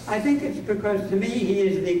 I think it's because, to me, he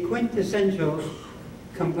is the quintessential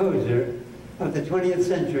composer of the 20th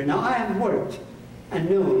century. Now, I have worked and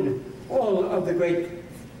known all of the great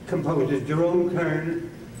composers, Jerome Kern,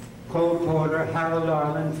 Cole Porter, Harold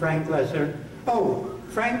Arlen, Frank Lesser. Oh,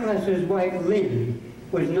 Frank Lesser's wife, Lynn,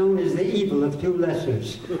 was known as the evil of two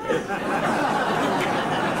Lessers.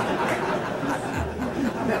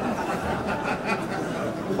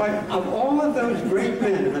 But of all of those great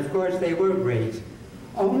men, and of course they were great,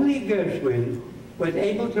 only Gershwin was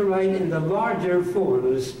able to write in the larger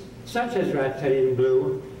forms, such as Rhapsody in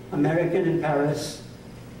Blue, American in Paris,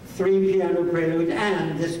 Three Piano Preludes,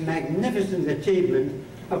 and this magnificent achievement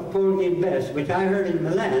of Porgy and Bess, which I heard in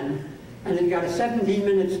Milan, and it got a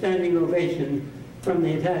 17-minute standing ovation from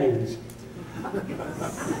the Italians.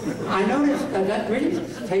 I noticed that really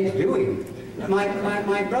takes doing.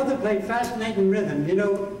 My brother played fascinating rhythm. You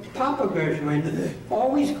know, Papa Gershwin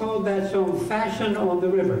always called that song Fashion on the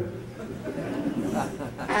River.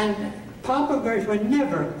 And Papa Gershwin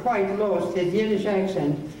never quite lost his Yiddish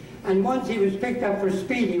accent. And once he was picked up for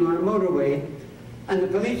speeding on a motorway, and the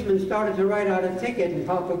policeman started to write out a ticket, and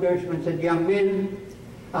Papa Gershwin said, "Young man,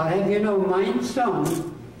 I'll have you know, my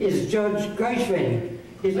son is Judge Gershwin."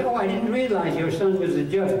 He said, "Oh, I didn't realize your son was a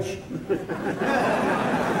judge."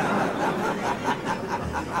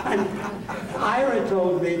 And Ira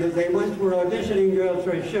told me that they once were auditioning girls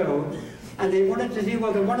for a show, and they wanted to see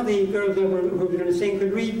whether one of the girls who was going to sing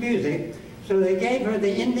could read music. So they gave her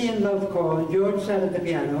the Indian Love Call, and George sat at the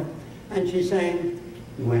piano, and she sang,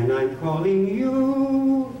 "When I'm calling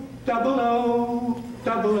you, 00,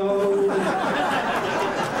 00.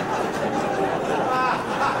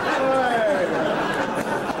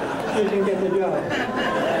 She didn't get the job.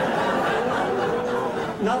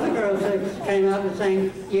 Another girl came out and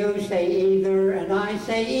sang, "You say either, and I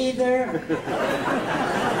say either."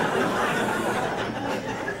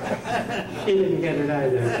 She didn't get it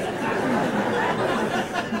either.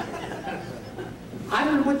 I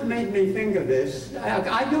don't know what's made me think of this.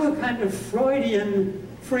 I do a kind of Freudian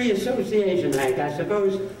free association act. I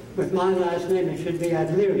suppose with my last name it should be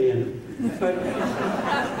Adlerian. But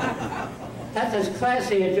that's as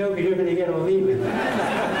classy a joke as you're going to get all evening.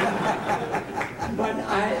 But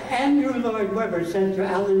Andrew Lloyd Webber said to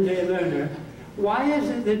Alan J. Lerner, "Why is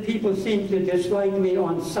it that people seem to dislike me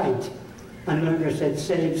on sight?" And Lerner said,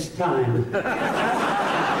 "Saves time."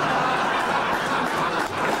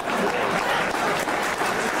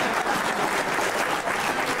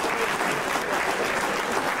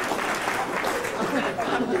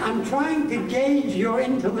 I'm trying to gauge your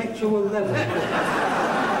intellectual level.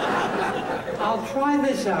 I'll try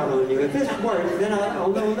this out on you. If this works, then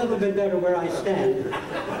I'll know a little bit better where I stand.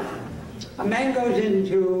 A man goes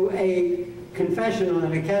into a confessional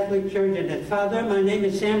in a Catholic church and said, "Father, my name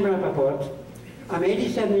is Sam Rappaport. I'm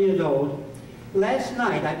 87 years old. Last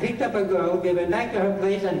night I picked up a girl, we went back to her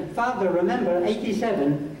place, and Father, remember,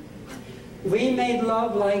 87, we made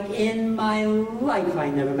love like in my life I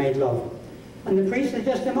never made love." And the priest said,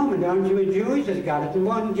 "Just a moment, aren't you a Jew?" He says, "Got it in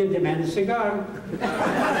one, give the man a cigar."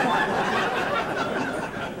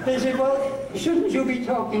 They said, "Well, shouldn't you be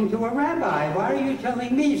talking to a rabbi? Why are you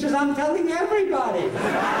telling me?" He says, "I'm telling everybody."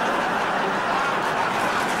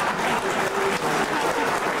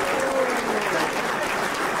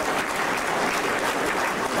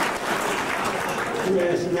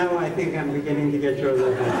 Yes, now I think I'm beginning to get your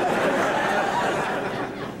level.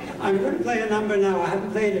 I'm going to play a number now. I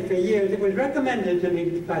haven't played it for years. It was recommended to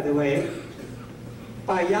me, by the way,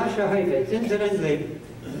 by Yasha Heifetz. Incidentally,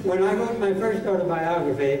 when I wrote my first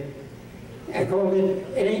autobiography, I called it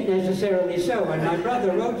 "It Ain't Necessarily So," and my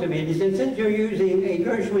brother wrote to me and he said, "Since you're using a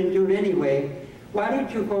Gershwin tune anyway, why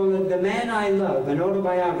don't you call it The Man I Love, an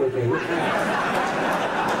Autobiography?"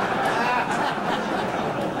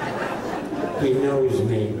 He knows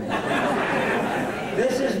me.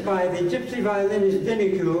 This is by the gypsy violinist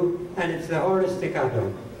Diniku, and it's the Horace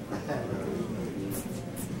Staccato.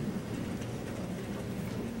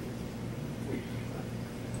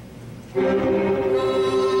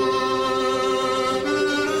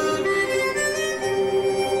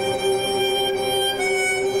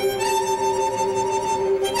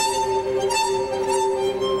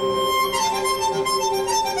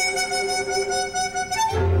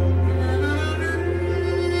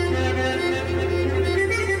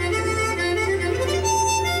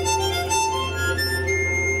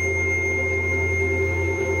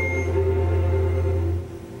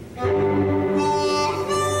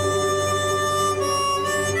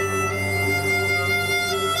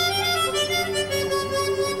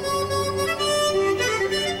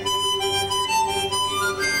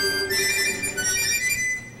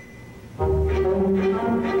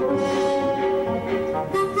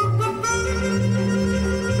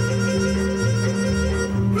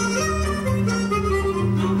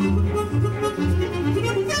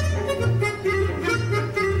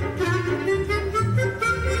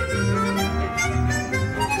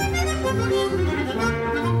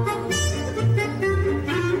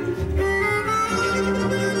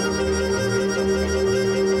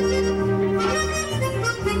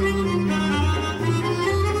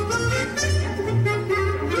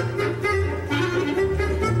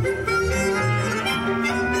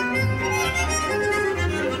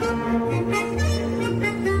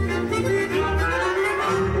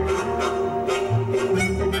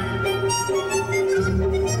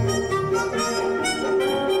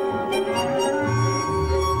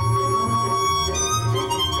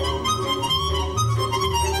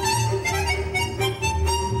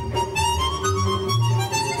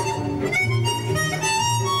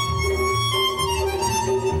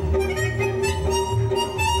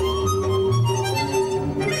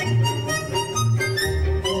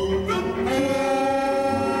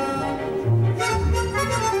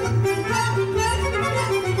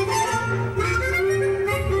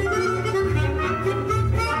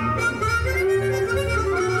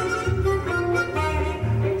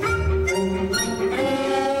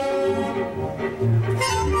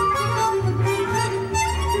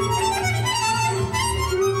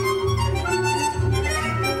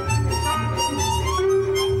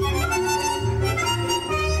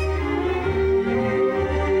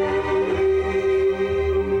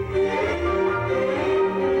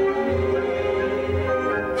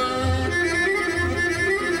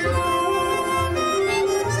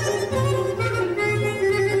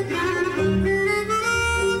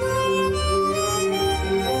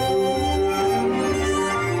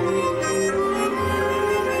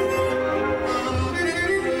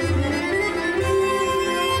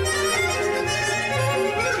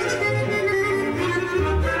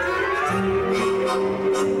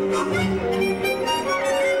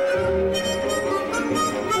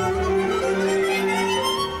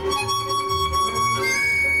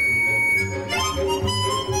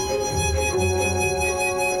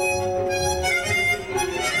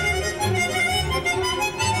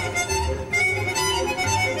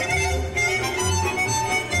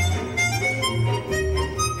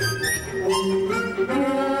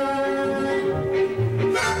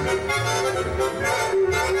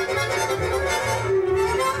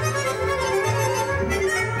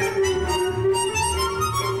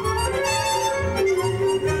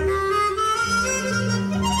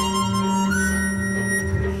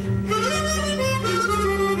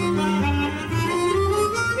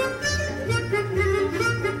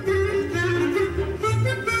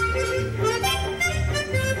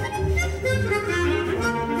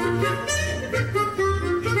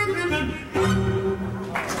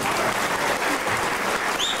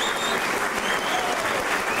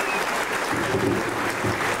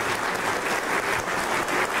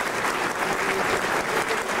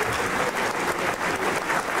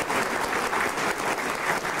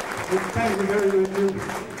 Thank you very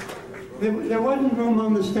much. There wasn't room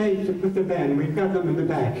on the stage to put the band. We've got them in the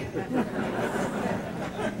back.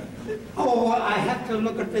 Oh, I have to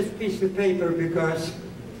look at this piece of paper because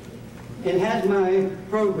it has my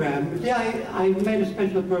program. See, I made a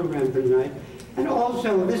special program for tonight. And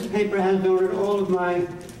also, this paper has on it all of my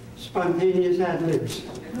spontaneous ad-libs.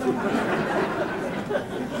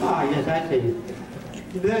 Ah, yes, I see.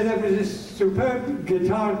 There was this superb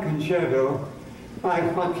guitar concerto by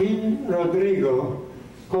Joaquin Rodrigo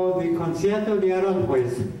called the Concierto de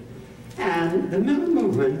Aranjuez. And the middle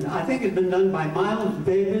movement, I think, has been done by Miles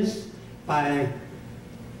Davis, by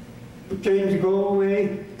James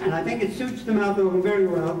Galway, and I think it suits the mouth organ very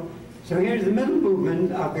well. So here's the middle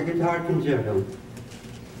movement of the guitar concerto.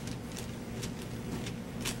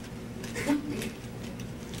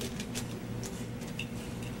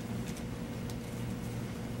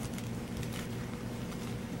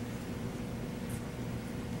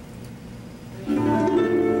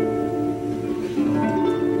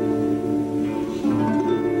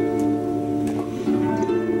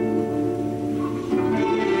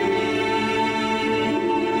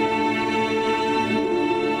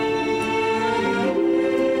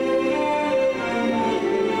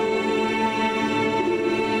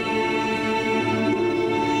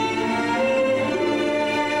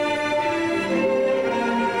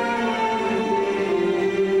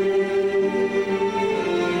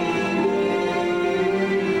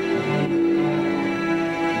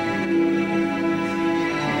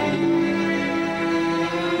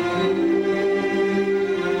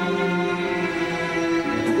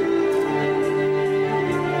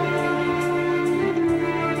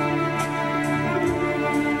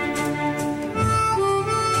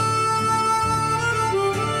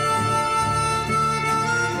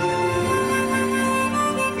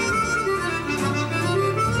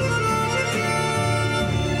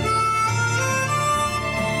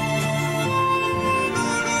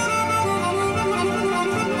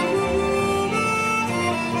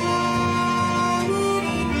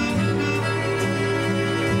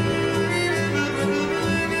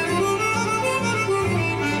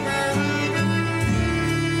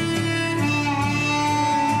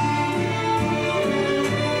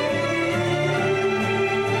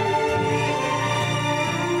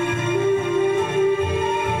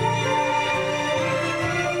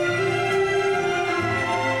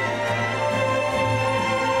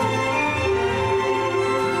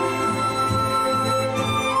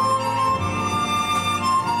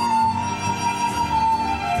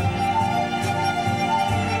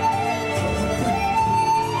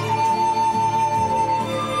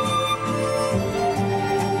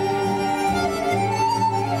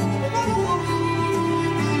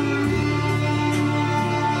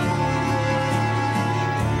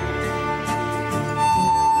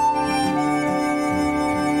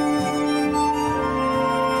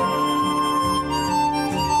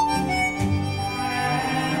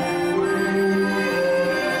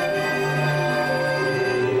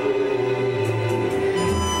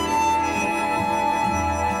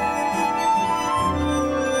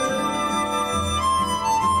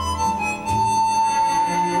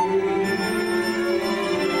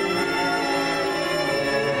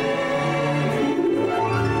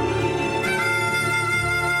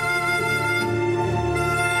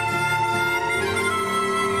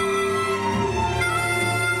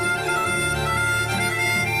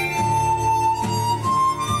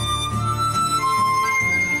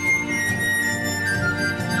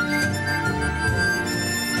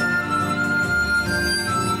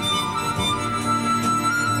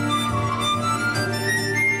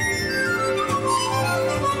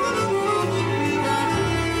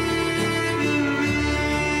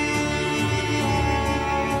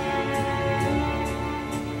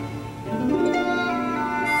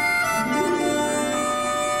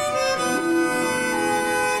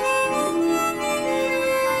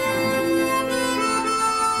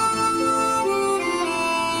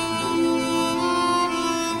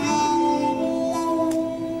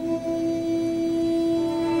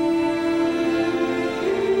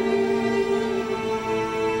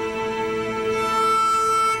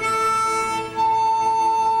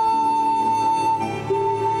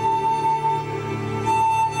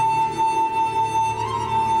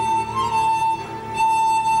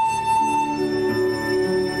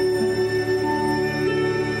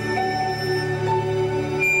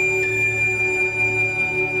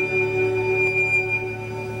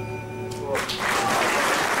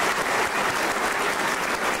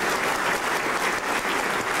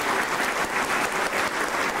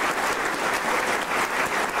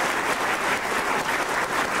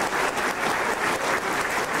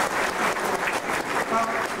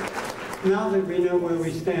 Now that we know where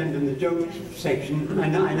we stand in the joke section, I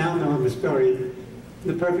now know the story,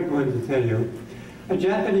 the perfect one to tell you. A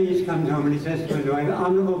Japanese comes home and he says to his wife,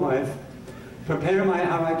 "Honorable wife, prepare my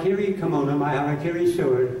harakiri kimono, my harakiri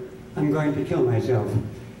sword. I'm going to kill myself."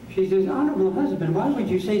 She says, "Honorable husband, why would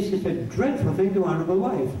you say such a dreadful thing to honorable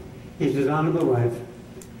wife?" He says, "Honorable wife,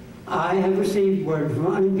 I have received word from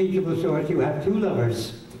unimpeachable source you have two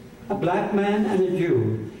lovers, a black man and a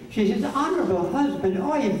Jew." She says, "Honorable husband,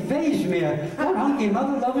 oy vase me, that honky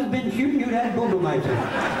mother lover's been shooting you that boogermeister."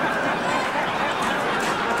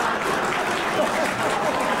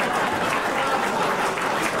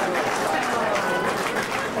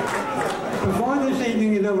 Before this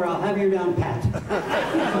evening is over, I'll have you down pat.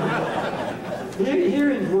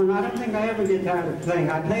 Here is one I don't think I ever get tired of playing.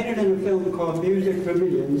 I played it in a film called Music for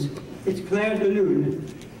Millions. It's Claire de Lune.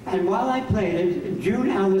 And while I played it, June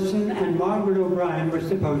Allison and Margaret O'Brien were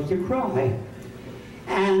supposed to cry.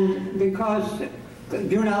 And because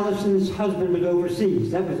June Allison's husband was overseas,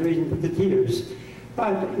 that was the reason for the tears.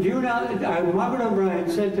 But Margaret O'Brien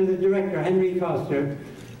said to the director, Henry Foster,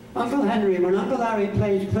 "Uncle Henry, when Uncle Larry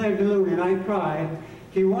plays Claire de Lune and I cry,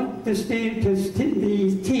 do you want these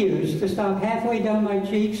tears to stop halfway down my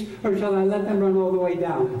cheeks, or shall I let them run all the way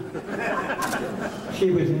down?" She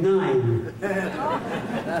was 9.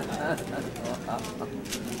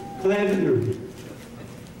 Claire de Lune.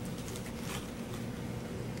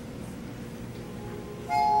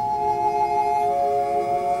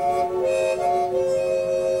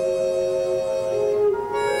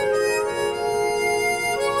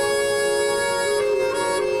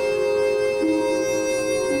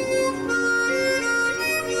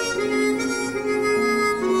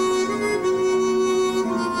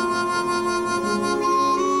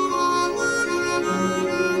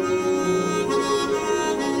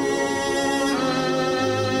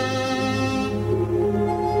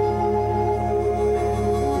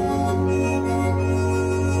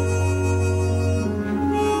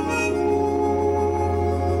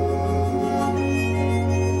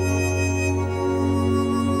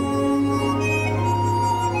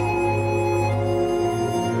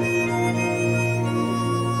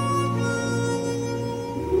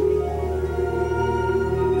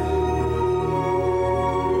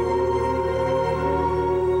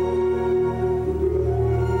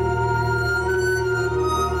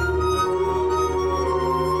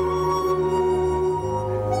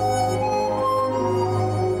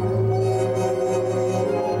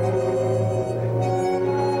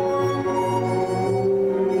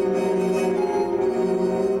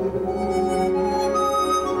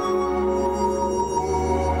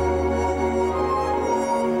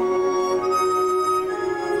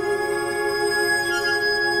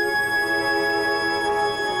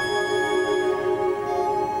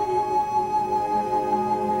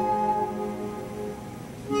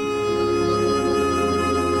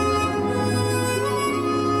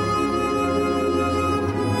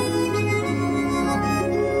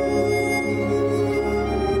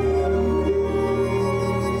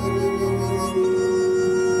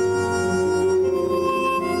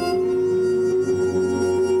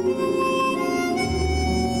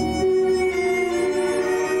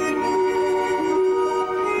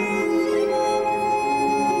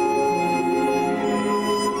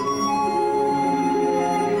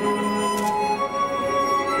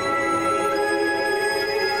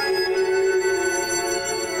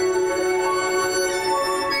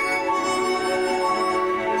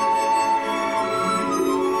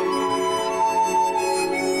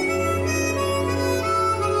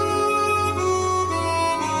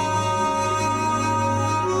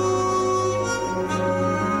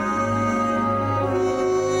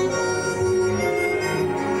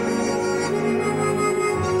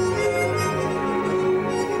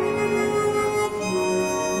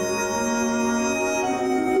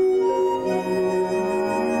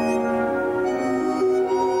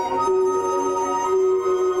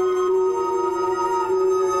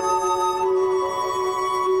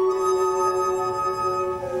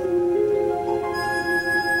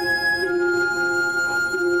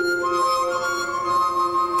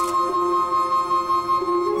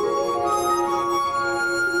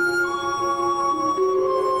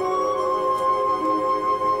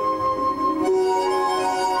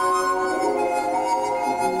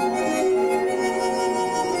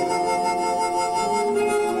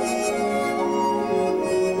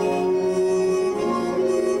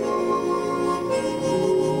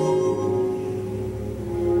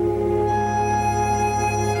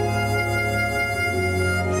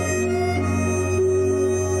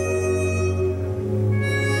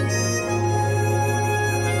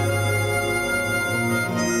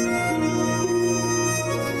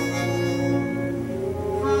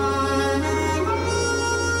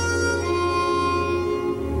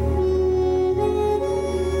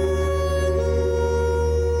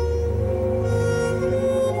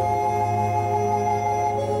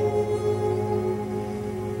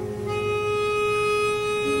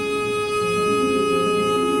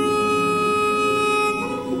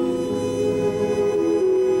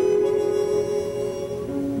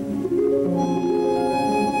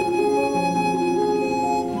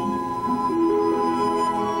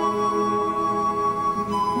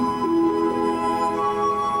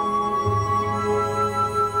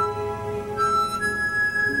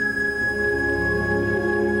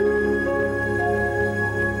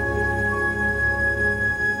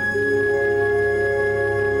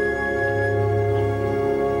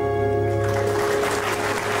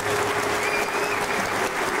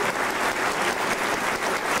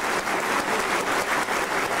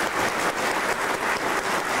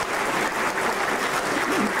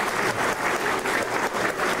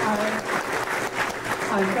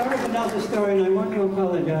 story, and I want to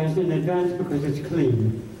apologize in advance because it's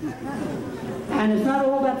clean. And it's not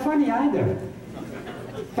all that funny either.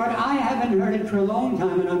 But I haven't heard it for a long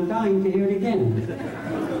time, and I'm dying to hear it again.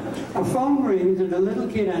 A phone rings, and a little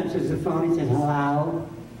kid answers the phone. He says, hello.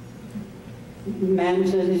 Man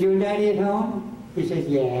says, is your daddy at home? He says,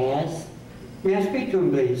 yes. May I speak to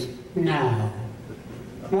him, please? No.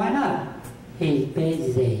 Why not? He's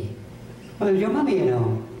busy. Well, is your mummy at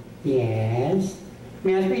home? Yes.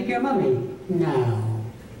 May I speak to your mummy? No.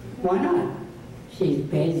 Why not? She's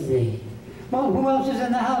busy. Well, who else is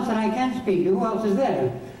in the house that I can't speak to? Who else is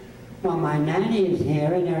there? Well, my nanny is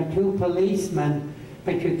here, and there are 2 policemen,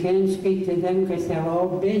 but you can't speak to them because they're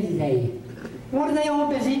all busy. What are they all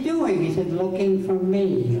busy doing? He said, looking for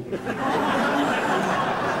me.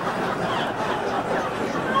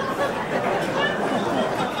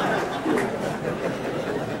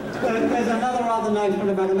 There's another rather nice one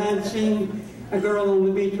about a man seeing a girl on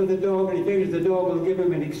the beach with a dog, and he figures the dog will give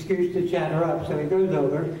him an excuse to chat her up, so he goes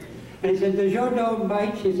over, and he says, does your dog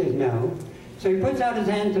bite? She says, no. So he puts out his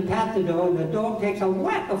hand to pat the dog, and the dog takes a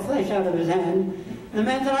whack of flesh out of his hand, and the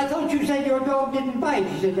man said, I thought you said your dog didn't bite.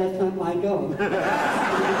 She said, that's not my dog.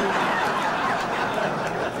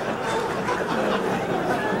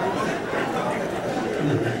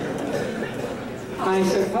 I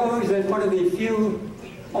suppose that one of the few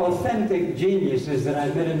authentic geniuses that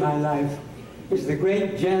I've met in my life is the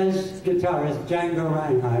great jazz guitarist Django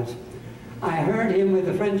Reinhardt. I heard him with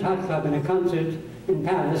the French Hot Club in a concert in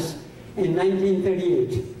Paris in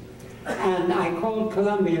 1938. And I called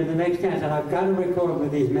Columbia the next day and said, I've got to record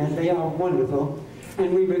with these men. They are wonderful.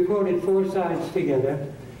 And we recorded 4 sides together.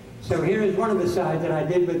 So here is one of the sides that I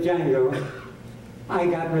did with Django. I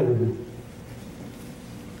Got Rhythm.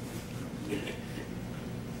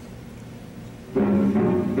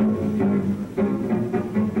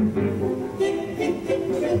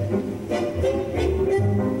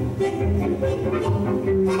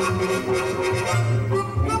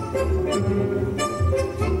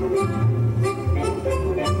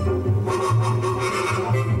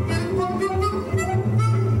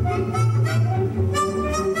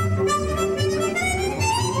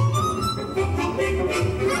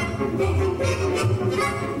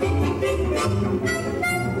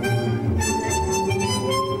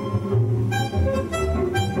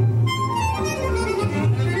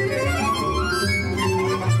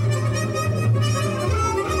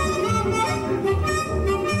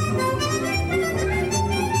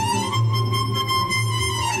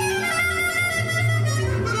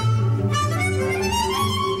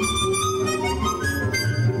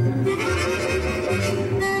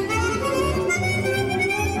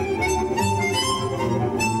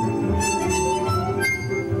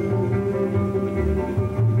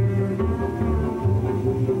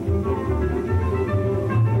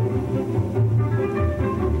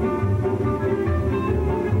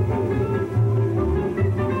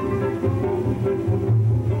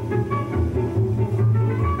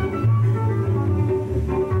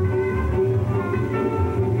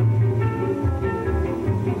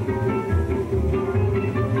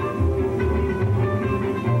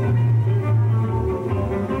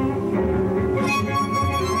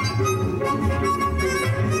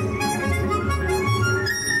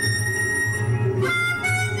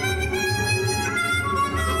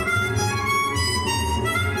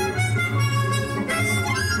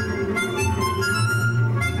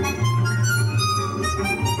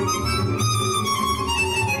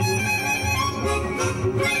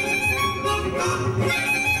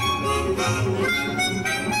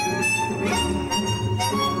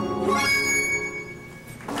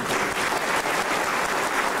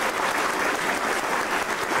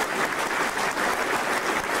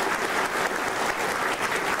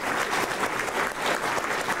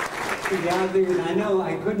 And I know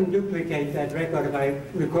I couldn't duplicate that record if I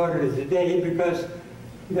recorded it today because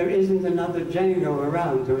there isn't another Django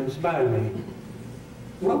around to inspire me.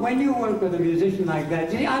 Well, when you work with a musician like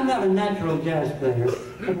that, see, I'm not a natural jazz player,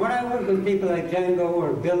 but when I work with people like Django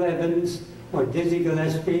or Bill Evans or Dizzy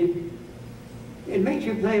Gillespie, it makes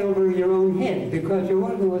you play over your own head because you're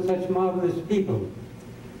working with such marvelous people.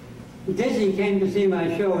 Dizzy came to see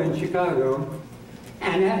my show in Chicago,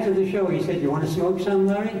 and after the show he said, "You want to smoke some,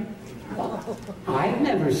 Larry?" I've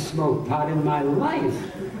never smoked pot in my life.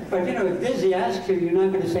 But you know, if Dizzy asks you, you're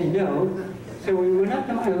not going to say no. So we went up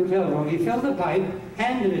to my hotel room, he filled the pipe,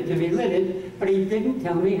 handed it to me, lit it, but he didn't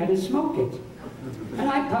tell me how to smoke it. And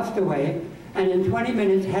I puffed away, and in 20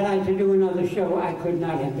 minutes, had I to do another show, I could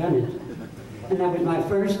not have done it. And that was my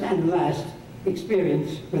first and last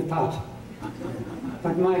experience with pot.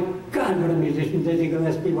 But my God, what a musician Dizzy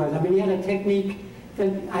Gillespie was. I mean, he had a technique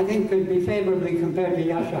that I think could be favorably compared to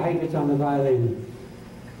Jascha Heifetz on the violin.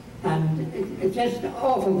 And it's just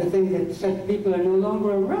awful to think that such people are no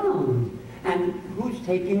longer around. And who's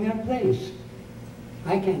taking their place?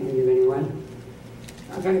 I can't think of anyone.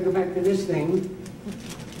 I'm going to go back to this thing.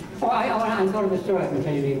 Oh, I thought of a story I can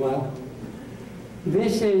tell you meanwhile.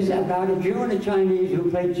 This is about a Jew and a Chinese who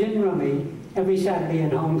played gin rummy every Saturday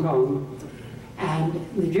in Hong Kong. And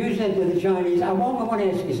the Jew said to the Chinese, I want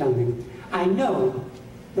to ask you something. I know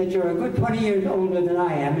that you're a good 20 years older than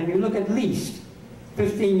I am, and you look at least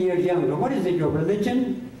 15 years younger. What is it, your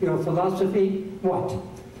religion, your philosophy, what?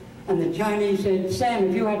 And the Chinese said, Sam,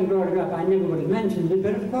 if you hadn't brought it up, I never would have mentioned it,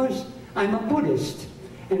 but of course, I'm a Buddhist.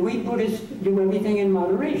 And we Buddhists do everything in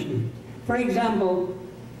moderation. For example,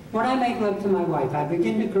 when I make love to my wife, I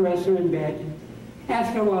begin to caress her in bed.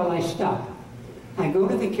 After a while, I stop. I go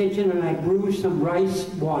to the kitchen and I brew some rice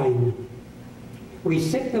wine. We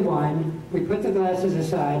sip the wine, we put the glasses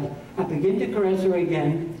aside, I begin to caress her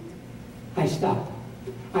again, I stop.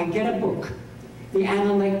 I get a book, The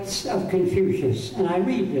Analects of Confucius, and I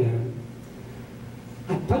read there.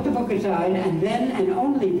 I put the book aside, and then, and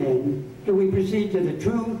only then, do we proceed to the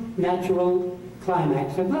true, natural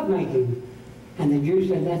climax of lovemaking. And the Jew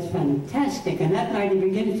said, that's fantastic. And that night he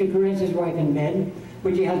begins to caress his wife in bed,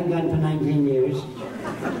 which he hasn't done for 19 years.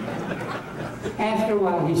 After a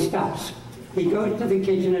while, he stops. He goes to the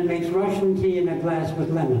kitchen and makes Russian tea in a glass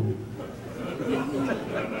with lemon.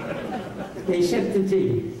 They sip the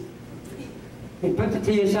tea. They put the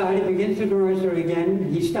tea aside, he begins to caress her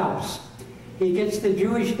again, he stops. He gets the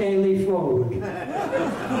Jewish Daily forward.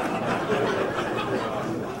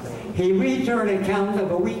 He reads her an account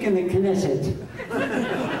of a week in the Knesset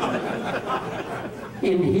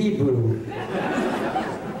in Hebrew.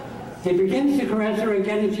 He begins to caress her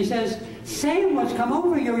again and she says, Sam, what's come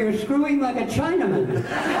over you? You're screwing like a Chinaman.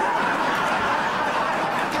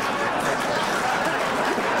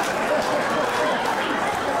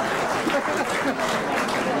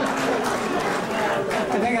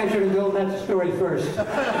 I think I should have told that story first.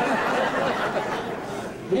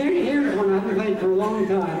 Here's one I've played for a long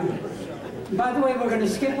time. By the way, we're going to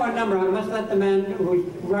skip one number. I must let the man who's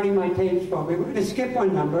running my tapes for me. We're going to skip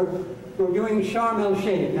one number. We're doing Sharm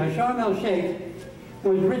el-Sheikh. Now, Sharm el-Sheikh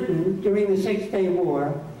was written during the Six-Day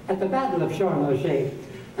War at the Battle of Sharm el-Sheikh.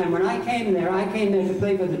 And when I came there to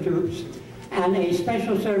play for the troops, and a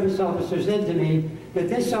special service officer said to me that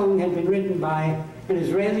this song had been written by an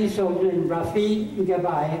Israeli soldier named Rafi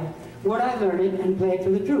Gabai. Would I learn it and play it for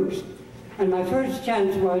the troops? And my first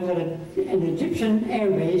chance was at an Egyptian air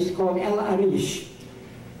base called El Arish.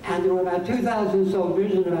 And there were about 2,000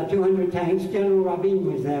 soldiers and about 200 tanks. General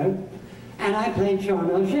Rabin was there. And I played Sharm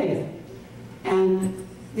el-Sheikh. And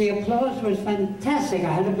the applause was fantastic.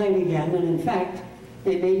 I had to play it again. And in fact,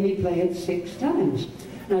 they made me play it 6 times.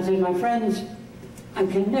 And I said, my friends, I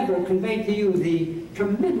can never convey to you the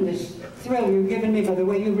tremendous thrill you've given me by the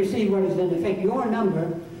way you received what is in effect your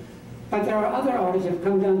number. But there are other artists who have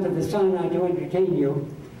come down to the Sinai to entertain you.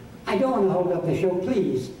 I don't want to hold up the show,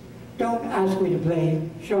 please. Don't ask me to play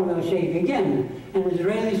Sharm el-Sheikh again. An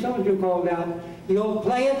Israeli soldier called out, you'll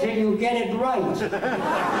play it till you get it right.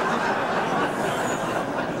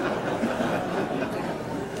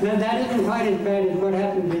 Now that isn't quite as bad as what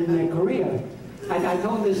happened in Korea. I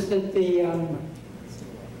told this at the,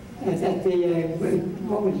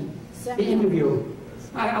 what was it? The interview.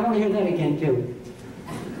 I want to hear that again too.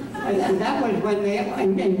 And that was when they,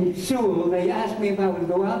 in Seoul, they asked me if I would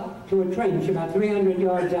go out to a trench about 300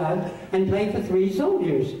 yards out and play for 3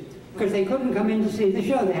 soldiers. Because they couldn't come in to see the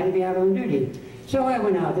show, they had to be out on duty. So I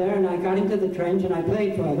went out there and I got into the trench and I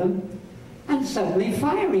played for them. And suddenly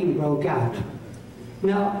firing broke out.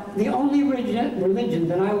 Now, the only religion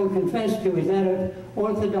that I will confess to is that of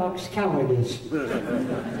Orthodox cowardice.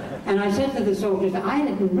 And I said to the soldiers, I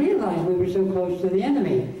didn't realize we were so close to the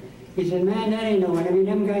enemy. He said, man, that ain't no enemy,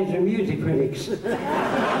 them guys are music critics.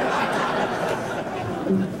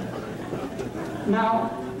 Now,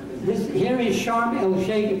 here is Sharm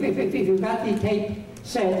el-Sheikh. If you've got the tape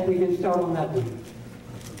set, we can start on that one.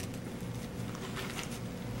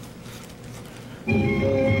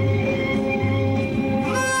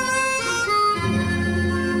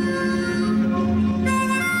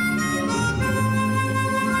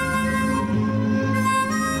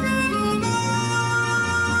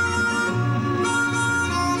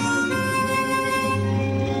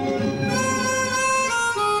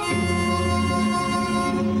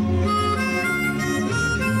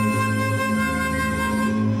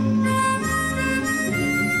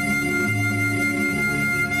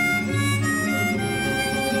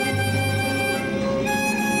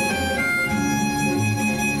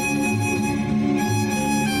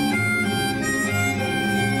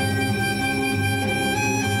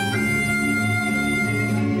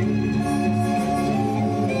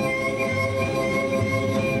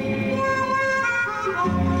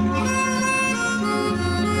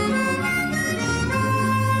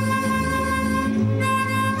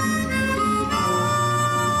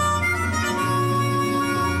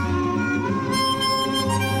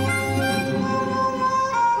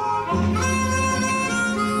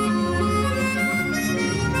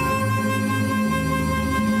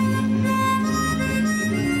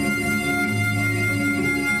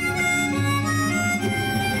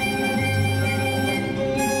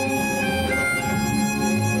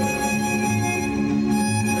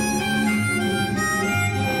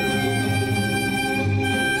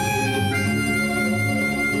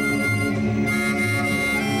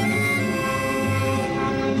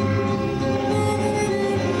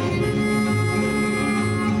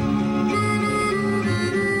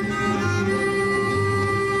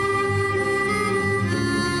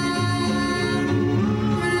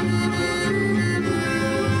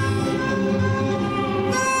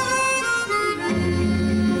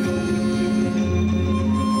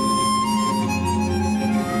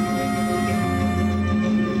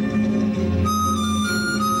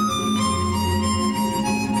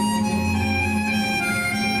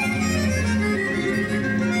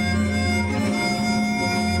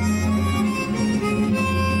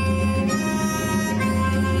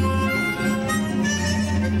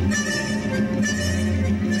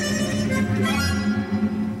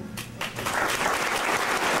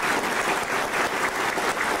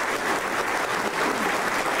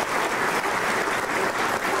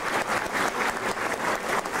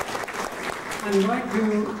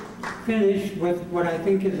 to finish with what I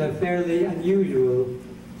think is a fairly unusual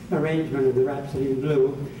arrangement of the Rhapsody in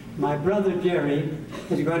Blue. My brother Jerry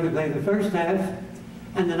is going to play the first half,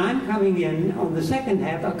 and then I'm coming in on the second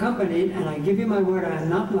half, accompanied, and I give you my word, I'm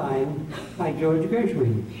not lying, by George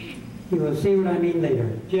Gershwin. You will see what I mean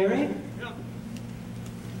later. Jerry?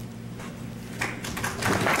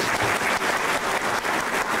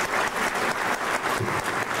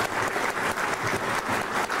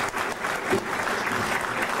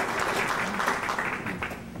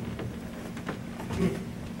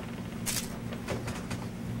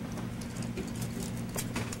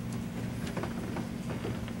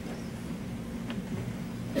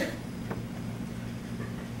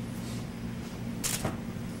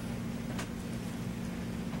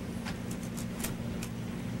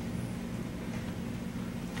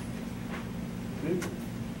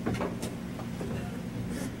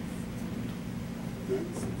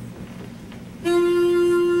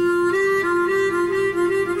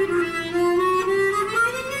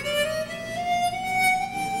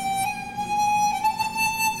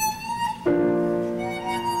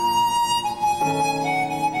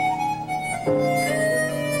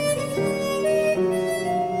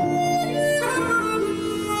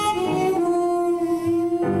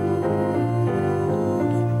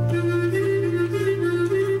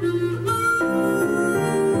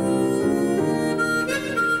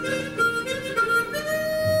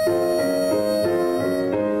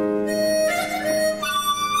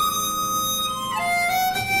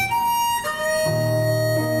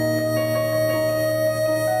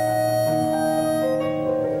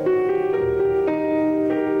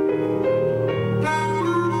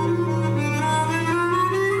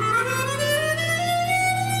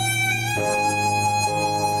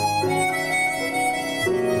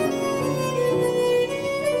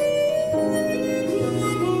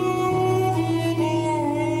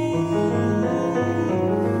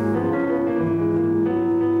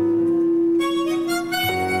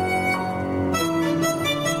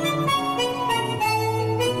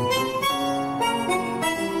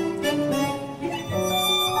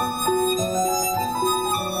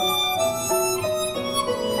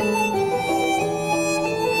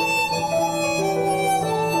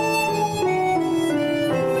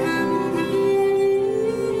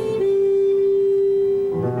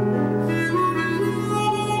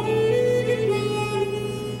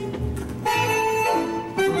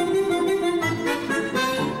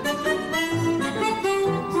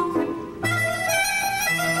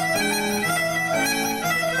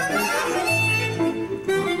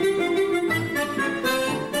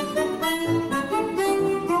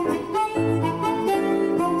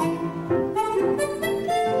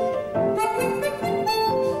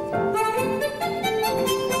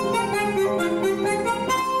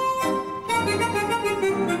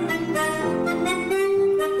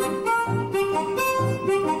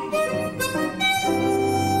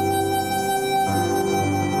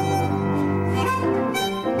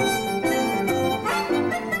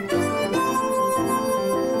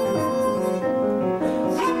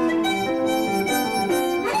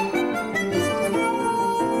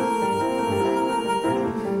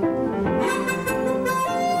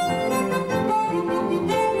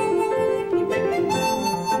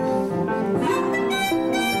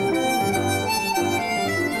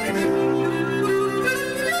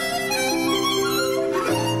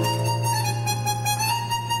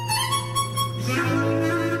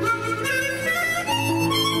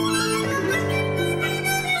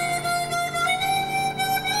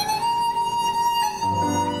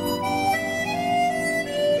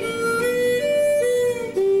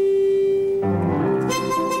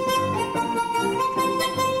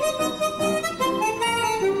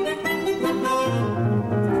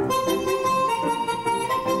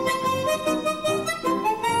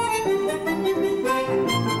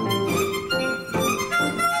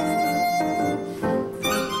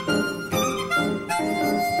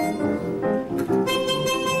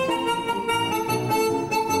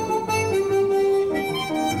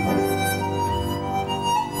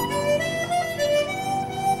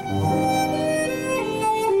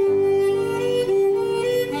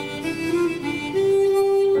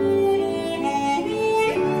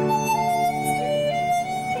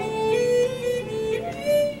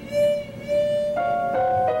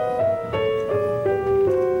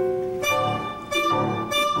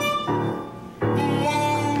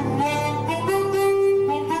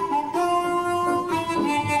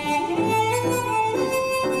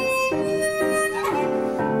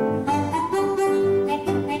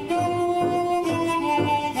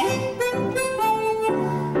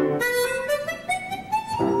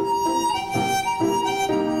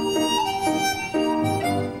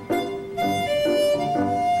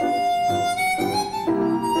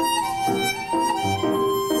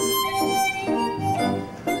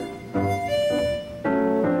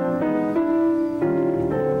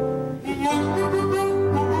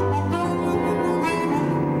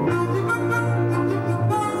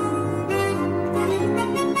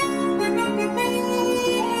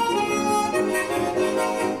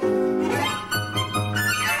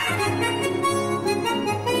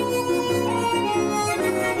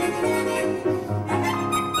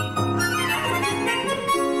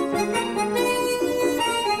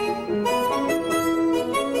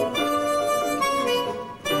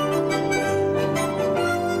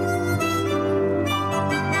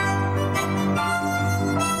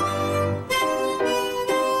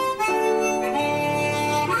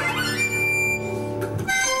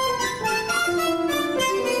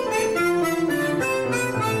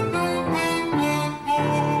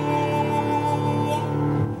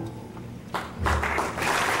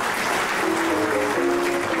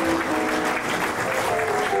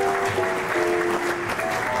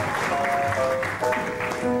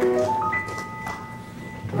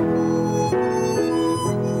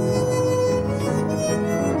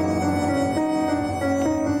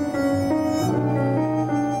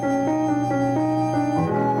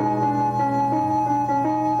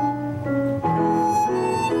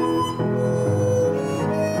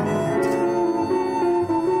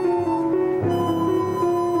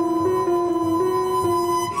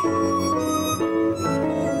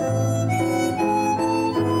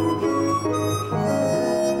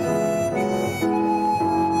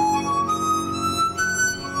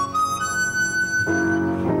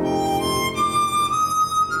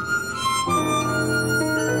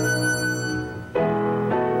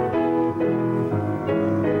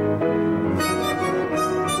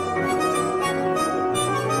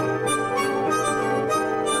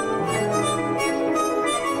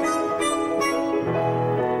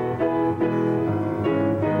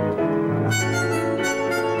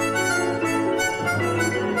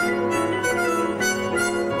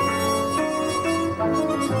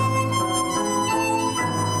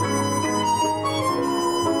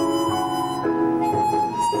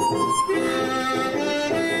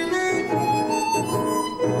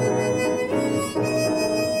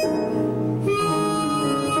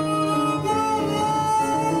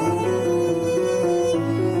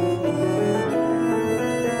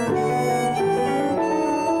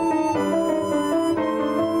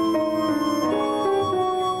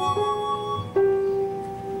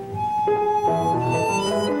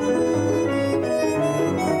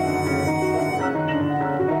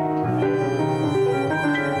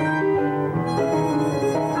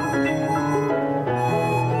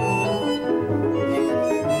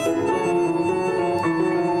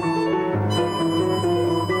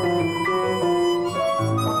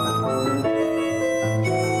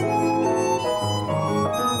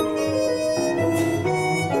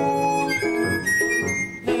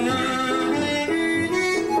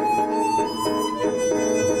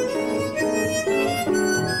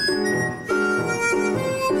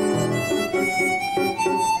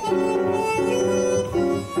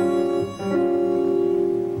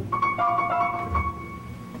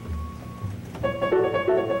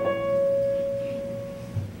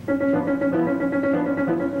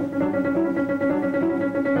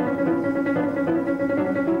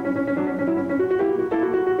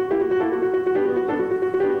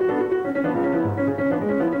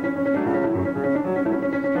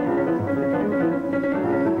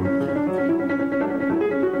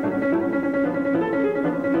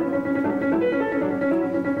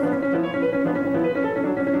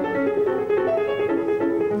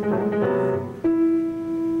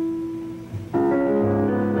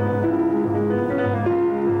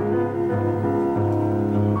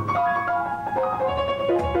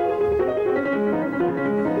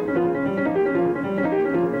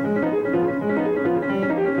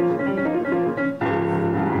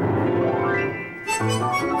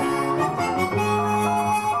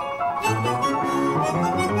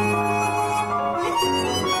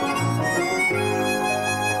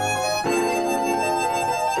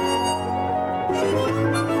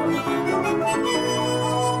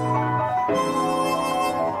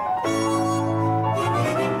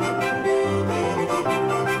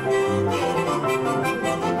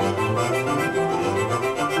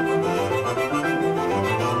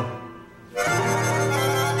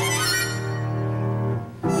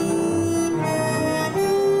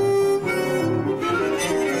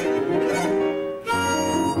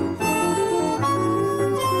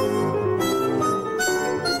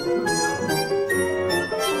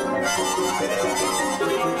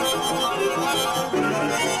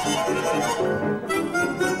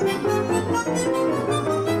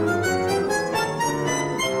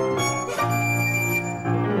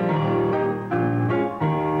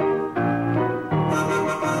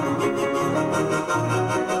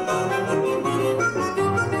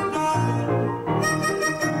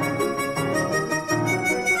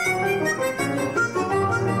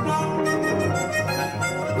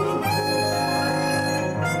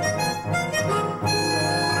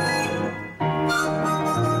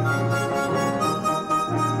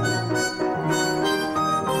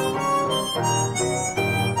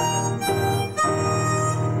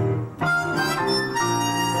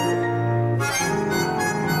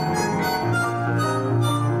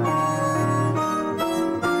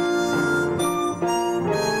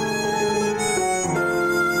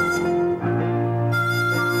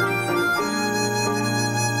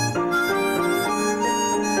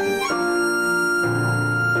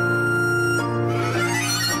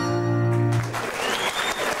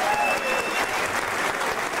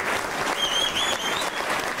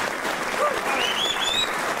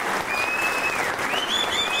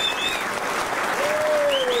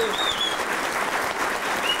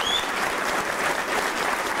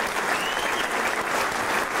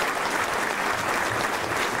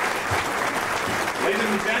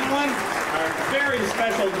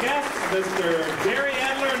 Mr. Gary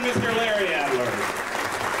Adler and Mr. Larry Adler.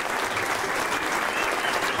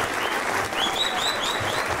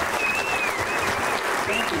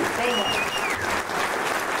 Thank you so much.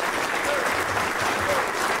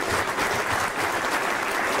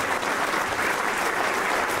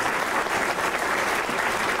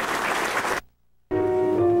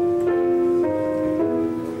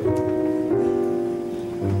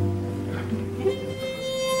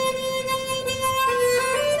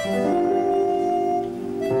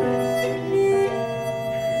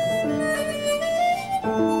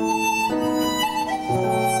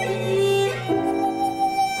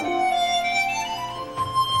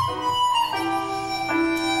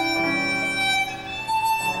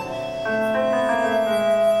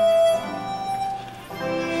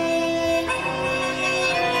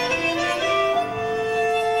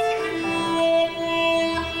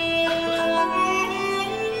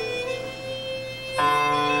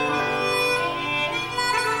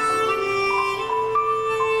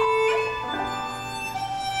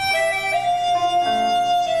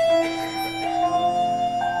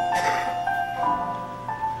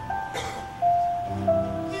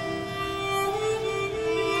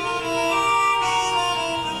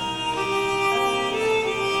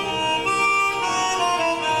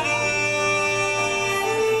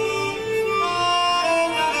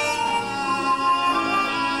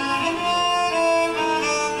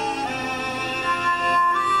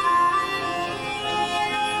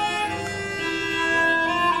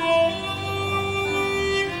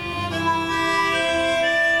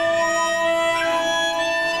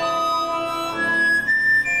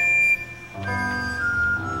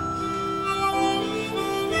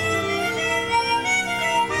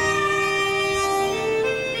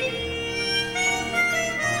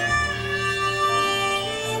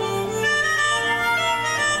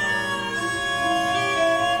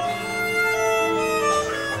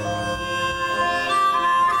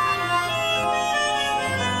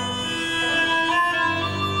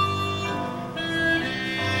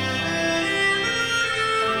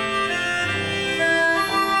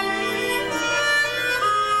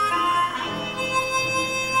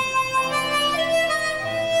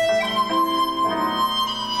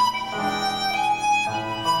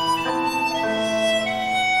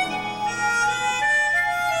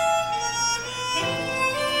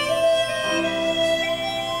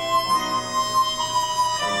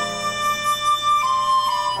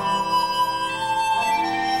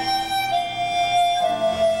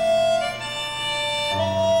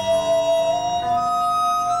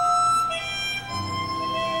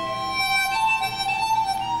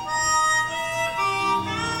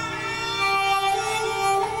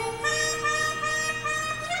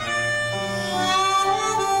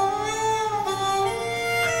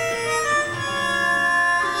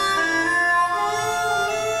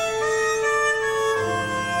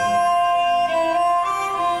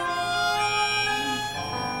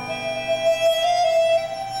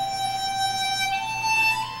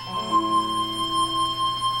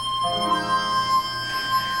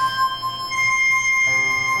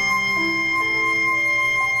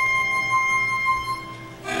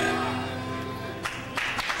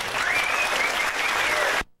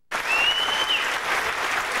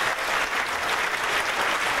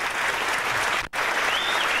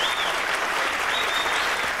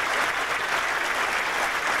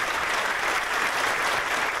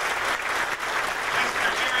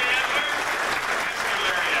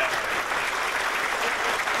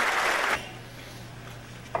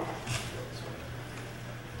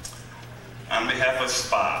 on behalf of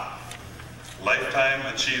SPAH, Lifetime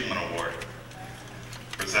Achievement Award,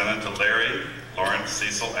 presented to Larry Lawrence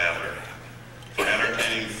Cecil Adler for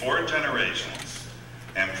entertaining 4 generations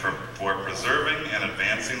and for preserving and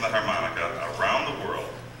advancing the harmonica around the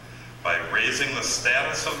world by raising the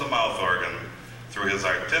status of the mouth organ through his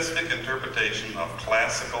artistic interpretation of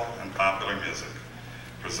classical and popular music,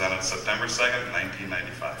 presented September 2nd,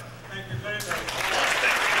 1995. Thank you very much.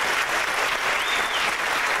 Thank you.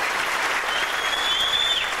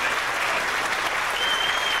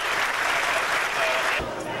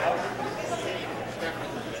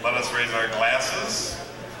 Let us raise our glasses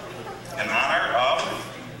in honor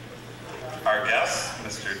of our guests,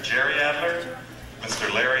 Mr. Jerry Adler,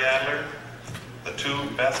 Mr. Larry Adler, the 2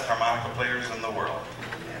 best harmonica players in the world.